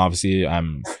bricked, but then obviously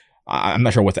I'm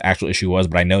not sure what the actual issue was,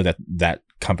 but I know that that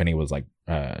company was like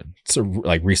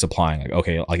like resupplying, like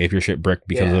okay, like if your shit bricked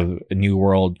because of a New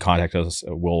World, contact us,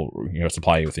 we'll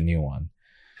supply you with a new one.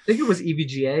 I think it was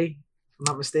EVGA, if I'm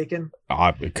not mistaken.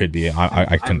 It could be.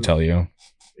 I couldn't tell you.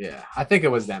 Yeah, I think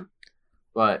it was them.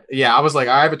 But yeah, I was like,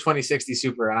 I have a 2060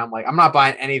 Super, and I'm like, I'm not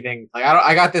buying anything. Like,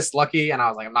 I got this lucky, and I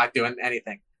was like, I'm not doing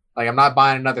anything. Like, I'm not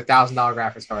buying another $1,000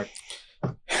 graphics card.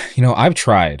 I've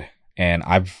tried, and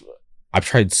I've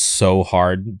tried so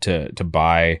hard to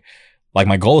buy. Like,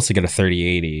 my goal is to get a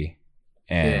 3080,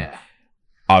 and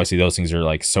obviously those things are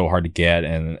like so hard to get.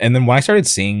 And then when I started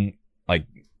seeing like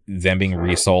them being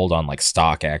resold on like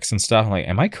StockX and stuff, I'm like,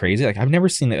 am I crazy? Like, I've never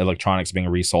seen electronics being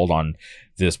resold on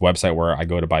this website where I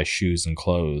go to buy shoes and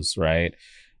clothes, right?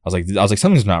 I was like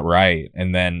something's not right.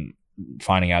 And then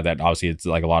finding out that obviously it's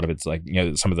like a lot of it's like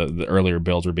some of the earlier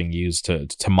builds were being used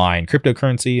to mine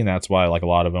cryptocurrency, and that's why like a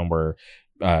lot of them were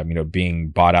being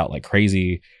bought out like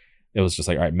crazy. It was just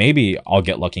like, all right, maybe I'll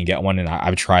get lucky and get one. And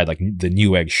I've tried like the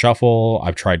Newegg Shuffle.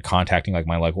 I've tried contacting like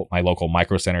my local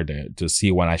micro center to see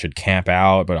when I should camp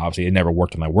out, but obviously it never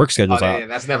worked with my work schedule. Yeah,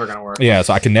 that's never gonna work. Yeah,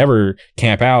 so I can never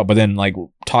camp out. But then like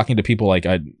talking to people like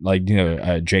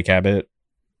Jake Abbott.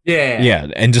 Yeah,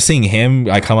 and just seeing him,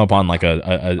 I come up on like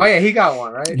a oh yeah, he got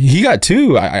one, right? He got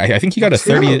two. I think he got a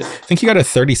 30. I think he got a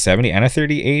 3070 and a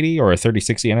 3080, or a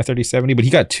 3060 and a 3070. But he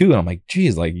got two, and I'm like,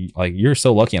 geez, like you're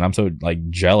so lucky, and I'm so like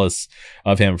jealous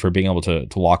of him for being able to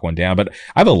lock one down. But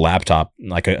I have a laptop,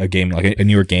 like a gaming, like a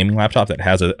newer gaming laptop that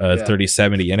has a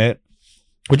 3070 in it,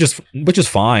 which is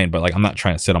fine. But like, I'm not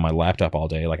trying to sit on my laptop all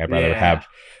day. Like, I'd rather have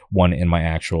one in my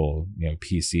actual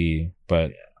PC.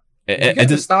 But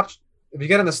if you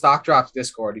get in the Stock Drops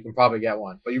Discord, you can probably get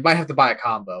one, but you might have to buy a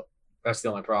combo. That's the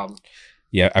only problem.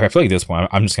 Yeah, I feel like at this point,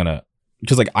 I'm just gonna,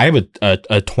 because like I have a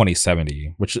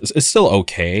 2070, which is still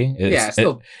okay.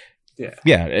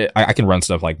 I can run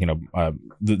stuff like the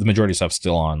majority of stuff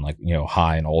still on like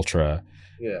high and ultra.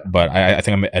 Yeah. But I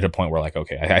think I'm at a point where like,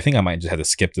 okay, I think I might just have to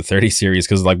skip the 30 series,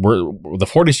 because like the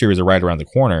 40 series are right around the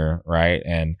corner, right?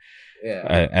 And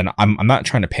and I'm not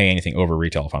trying to pay anything over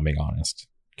retail, if I'm being honest.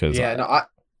 Because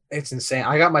it's insane.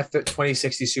 I got my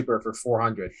 2060 Super for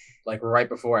 $400, like right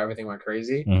before everything went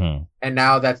crazy. Mm-hmm. And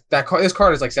now this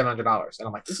card is like $700, and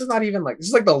I'm like, this is not even like, this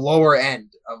is like the lower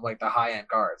end of like the high end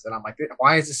cards, and I'm like,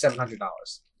 why is this $700?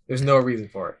 There's no reason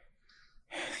for it.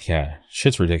 Yeah,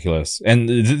 shit's ridiculous. And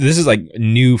this is like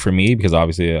new for me, because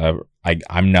obviously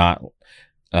I'm not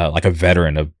like a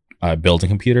veteran of building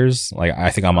computers. Like, I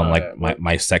think I'm on like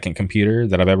my second computer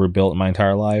that I've ever built in my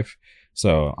entire life.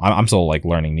 So I'm still like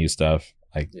learning new stuff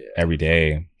every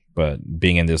day, but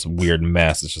being in this weird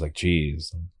mess, it's just like,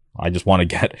 geez, I just want to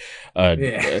get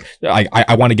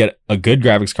I want to get a good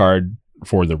graphics card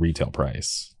for the retail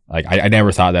price. Like, I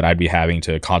never thought that I'd be having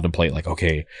to contemplate like,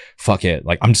 okay, fuck it,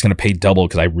 like I'm just gonna pay double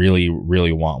because I really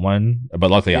really want one. But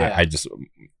luckily I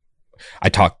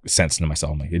talk sense into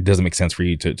myself. I'm like, it doesn't make sense for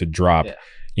you to drop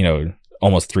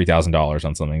almost $3,000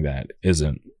 on something that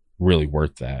isn't really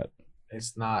worth that.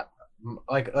 It's not.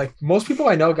 Like most people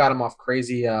I know got them off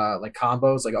crazy like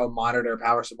combos, like monitor,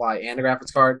 power supply, and a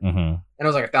graphics card, and it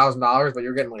was like $1,000, but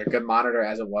you're getting like a good monitor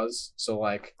as it was. So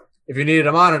like, if you needed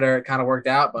a monitor, it kind of worked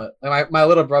out. But like, my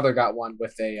little brother got one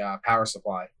with a power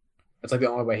supply. That's like the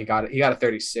only way he got it. He got a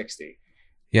 3060.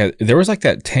 Yeah, there was like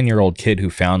that 10-year-old kid who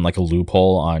found like a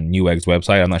loophole on Newegg's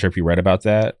website. I'm not sure if you read about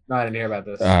that. No, I didn't hear about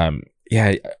this.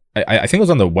 Yeah, I think it was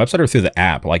on the website or through the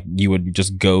app. Like, you would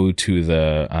just go to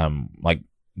the like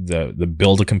the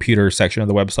build a computer section of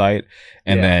the website,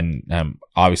 and then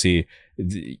obviously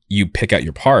you pick out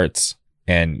your parts,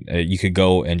 and you could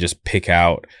go and just pick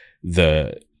out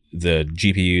the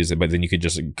GPUs, but then you could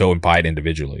just go and buy it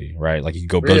individually, right? Like, you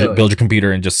could go build your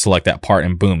computer and just select that part,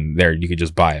 and boom, there you could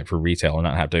just buy it for retail and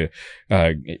not have to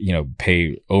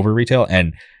pay over retail.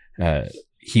 And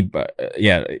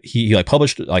he like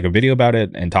published like a video about it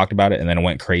and talked about it, and then it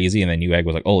went crazy. And then Newegg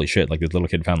was like, holy shit, like this little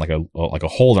kid found like a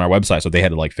hole in our website, so they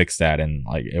had to like fix that. And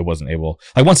like, it wasn't able,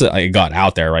 like, once it got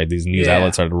out there, right, these news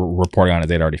outlets started reporting on it,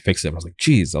 they'd already fixed it. I was like,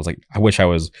 geez, I wish I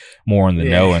was more in the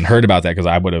know and heard about that, because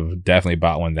I would have definitely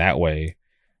bought one that way.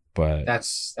 But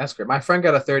that's great. My friend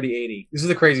got a 3080. This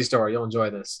is a crazy story, you'll enjoy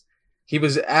this. He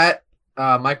was at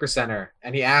Micro Center,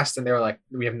 and he asked, and they were like,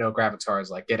 we have no graphics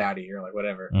cards, like, get out of here, like,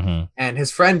 whatever. And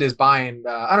his friend is buying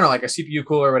I don't know, like a CPU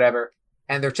cooler or whatever,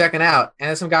 and they're checking out, and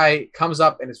then some guy comes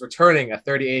up and is returning a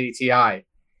 3080 Ti,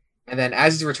 and then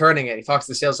as he's returning it, he talks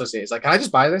to the sales associate. He's like, can I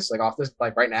just buy this like off this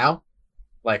like right now?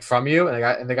 like from you,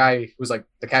 and the guy was like,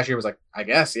 the cashier was like, I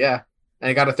guess, yeah, and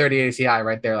he got a 3080 Ti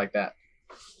right there like that.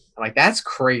 I'm like, that's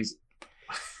crazy.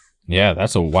 Yeah,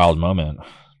 that's a wild moment.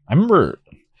 I remember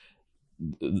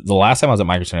the last time I was at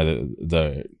Micro Center,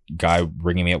 the guy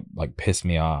ringing me up like pissed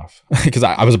me off because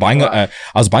I was buying I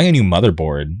was buying a new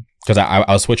motherboard because I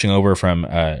was switching over from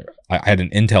I had an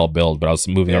Intel build, but I was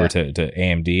moving over to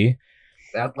AMD.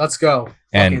 Let's go.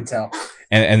 And Intel.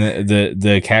 And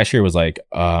the cashier was like,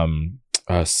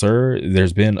 sir,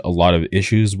 there's been a lot of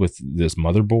issues with this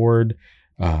motherboard.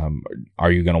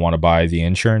 Are you gonna want to buy the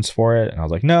insurance for it? And I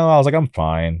was like, no. I was like, I'm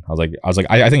fine. I was like,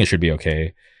 I think it should be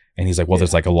okay. And he's like, well,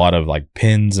 there's like a lot of like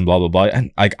pins and blah blah blah. And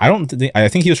like, I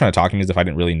think he was trying to talk to me as if I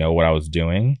didn't really know what I was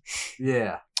doing.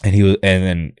 Yeah. And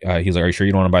then he was like, are you sure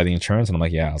you don't want to buy the insurance? And I'm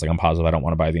like, yeah. I was like, I'm positive I don't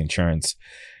want to buy the insurance.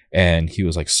 And he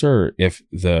was like, sir, if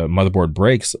the motherboard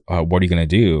breaks, what are you gonna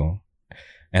do?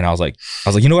 And I was like,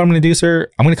 you know what I'm going to do, sir?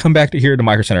 I'm going to come back here to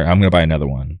Micro Center. I'm going to buy another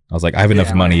one. I was like, I have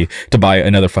enough money to buy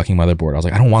another fucking motherboard. I was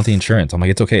like, I don't want the insurance. I'm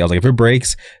like, it's okay. I was like, if it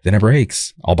breaks, then it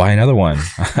breaks. I'll buy another one.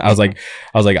 I was like,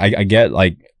 I get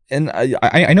like, and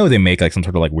I know they make like some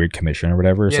sort of like weird commission or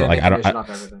whatever. Yeah, so like,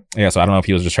 so I don't know if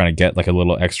he was just trying to get like a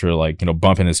little extra, like, you know,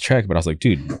 bump in his check, but I was like,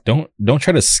 dude, don't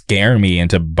try to scare me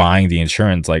into buying the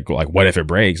insurance. Like what if it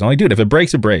breaks? I'm like, dude, if it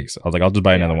breaks, it breaks. I was like, I'll just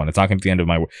buy another one. It's not going to be the end of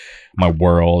my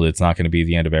world. It's not going to be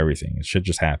the end of everything. It shit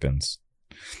just happens.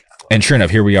 And sure enough,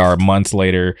 here we are months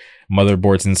later,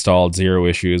 motherboard's installed, 0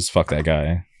 issues. Fuck that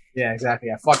guy. Yeah, exactly.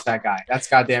 Yeah, fuck that guy. That's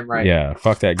goddamn right. Yeah,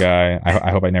 fuck that guy.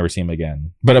 I hope I never see him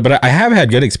again. But I have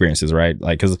had good experiences, right?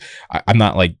 Like, because I'm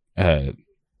not like I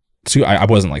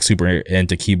wasn't like super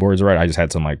into keyboards, right? I just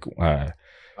had some like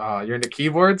you're into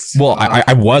keyboards? Well,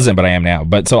 I wasn't, but I am now.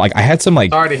 But so like I had some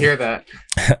like. Sorry to hear that.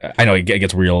 I know it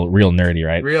gets real nerdy,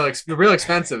 right? Real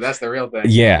expensive. That's the real thing.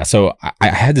 Yeah. So I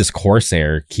had this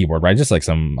Corsair keyboard, right? Just like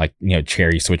some like, you know,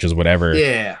 cherry switches, whatever.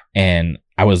 Yeah. And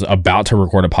I was about to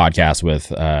record a podcast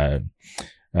with I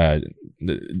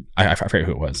forget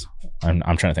who it was. I'm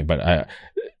trying to think, but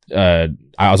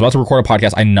I was about to record a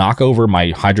podcast. I knock over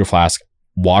my Hydro Flask,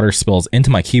 water spills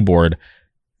into my keyboard,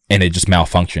 and it just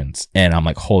malfunctions. And I'm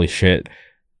like, holy shit,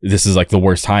 this is like the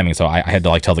worst timing. So I had to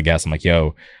like tell the guest, I'm like,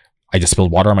 yo, I just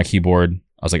spilled water on my keyboard.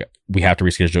 I was like, we have to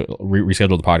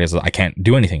reschedule the podcast. I can't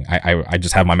do anything. I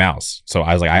just have my mouse. So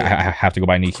I was like, I have to go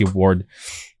buy a new keyboard.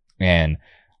 And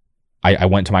I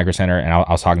went to Micro Center and I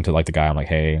was talking to like the guy. I'm like,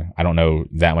 hey, I don't know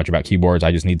that much about keyboards.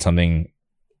 I just need something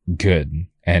good.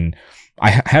 And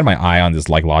I had my eye on this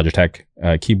like Logitech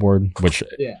keyboard, which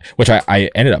I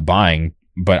ended up buying,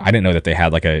 but I didn't know that they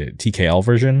had like a TKL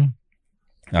version.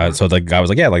 So the guy was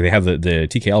like, yeah, like they have the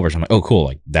TKL version. I'm like, oh, cool.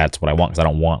 Like that's what I want. Cause I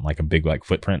don't want like a big like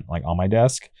footprint like on my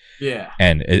desk. Yeah.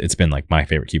 And it's been like my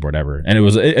favorite keyboard ever. And it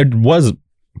was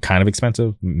kind of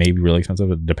expensive, maybe really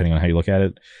expensive, depending on how you look at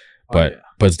it. But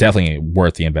it's definitely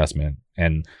worth the investment.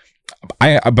 And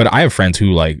I have friends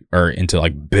who like are into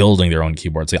like building their own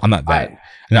keyboards. Like, I'm not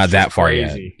that far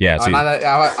crazy. yet. Yeah. So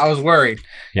I was worried.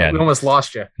 Yeah. We almost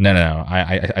lost you. No.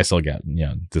 I still got, you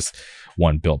know, this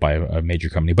one built by a major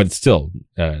company, but it's still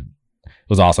it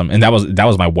was awesome. And that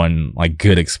was my one like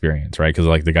good experience, right? Because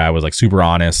like the guy was like super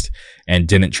honest and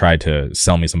didn't try to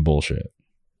sell me some bullshit.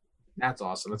 That's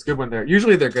awesome. It's good when they're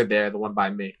good there, the one by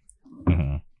me.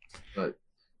 Mm-hmm. But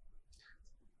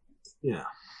yeah.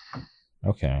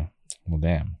 Okay. Well,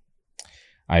 damn.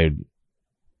 I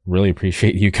really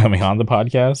appreciate you coming on the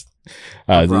podcast.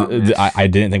 No problem, I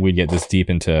didn't think we'd get this deep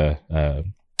into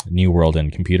New World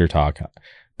and computer talk,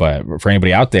 but for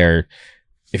anybody out there,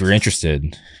 if you're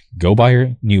interested, go buy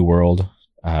your New World.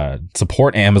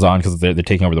 Support Amazon because they're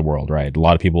taking over the world, right? A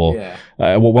lot of people,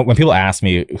 when people ask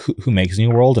me who makes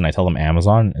New World, and I tell them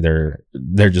Amazon,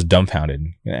 they're just dumbfounded,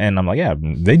 and I'm like, yeah,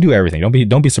 they do everything.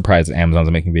 Don't be surprised that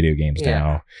Amazon's making video games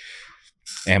now.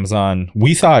 Amazon,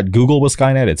 we thought Google was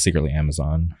Skynet. It's secretly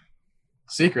Amazon.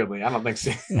 Secretly, I don't think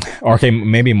so. Okay,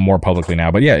 maybe more publicly now,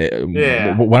 but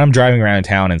yeah. When I'm driving around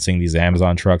town and seeing these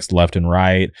Amazon trucks left and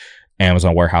right,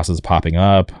 Amazon warehouses popping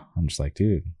up, I'm just like,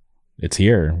 dude. It's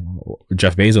here.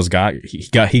 Jeff Bezos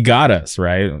got us,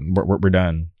 right? We're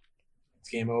done. It's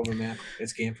game over, man.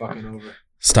 It's game fucking over.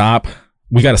 Stop.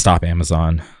 We got to stop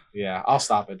Amazon. Yeah, I'll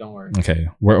stop it. Don't worry. Okay,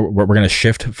 we're gonna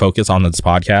shift focus on this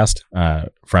podcast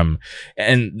from,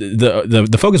 and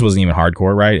the focus wasn't even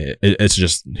hardcore, right? It's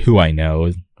just who I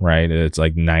know, right? It's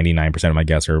like 99% of my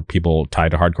guests are people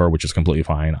tied to hardcore, which is completely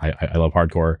fine. I love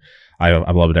hardcore.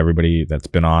 I've loved everybody that's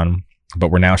been on,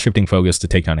 but we're now shifting focus to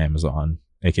take down Amazon,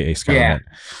 aka Skynet. Yeah.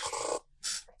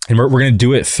 And we're gonna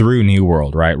do it through New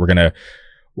World, right?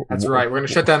 That's right. We're gonna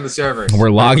shut down the servers. We're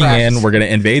logging in. We're gonna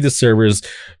invade the servers.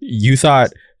 You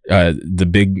thought The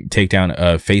big takedown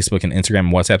of Facebook and Instagram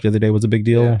and WhatsApp the other day was a big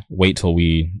deal. Yeah. Wait till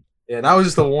we. Yeah, that was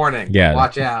just a warning. Yeah.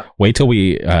 Watch out. Wait till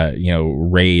we,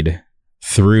 raid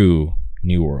through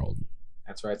New World.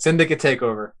 That's right. Syndicate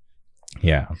takeover.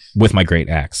 Yeah. With my great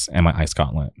axe and my ice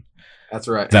gauntlet. That's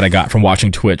right. That I got from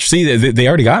watching Twitch. See, they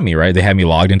already got me, right? They had me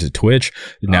logged into Twitch.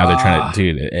 Now they're trying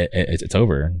to, dude, it's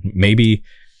over. Maybe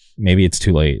it's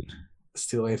too late. It's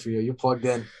too late for you. You plugged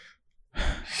in.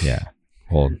 Yeah.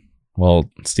 Well,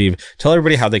 Steve, tell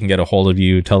everybody how they can get a hold of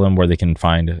you. Tell them where they can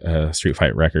find Street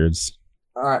Fight Records.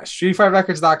 All right.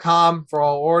 StreetFightRecords.com for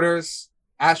all orders.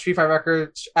 At Street Fight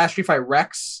Records, at Street Fight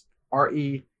Rex,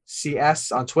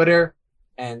 RECS on Twitter.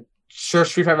 And search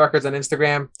Street Fight Records on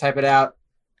Instagram. Type it out.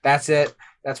 That's it.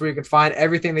 That's where you can find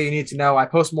everything that you need to know. I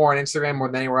post more on Instagram more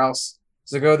than anywhere else.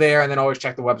 So go there and then always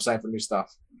check the website for new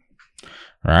stuff.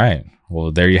 All right.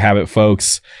 Well, there you have it,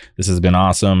 folks. This has been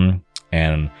awesome.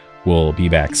 And we'll be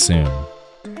back soon.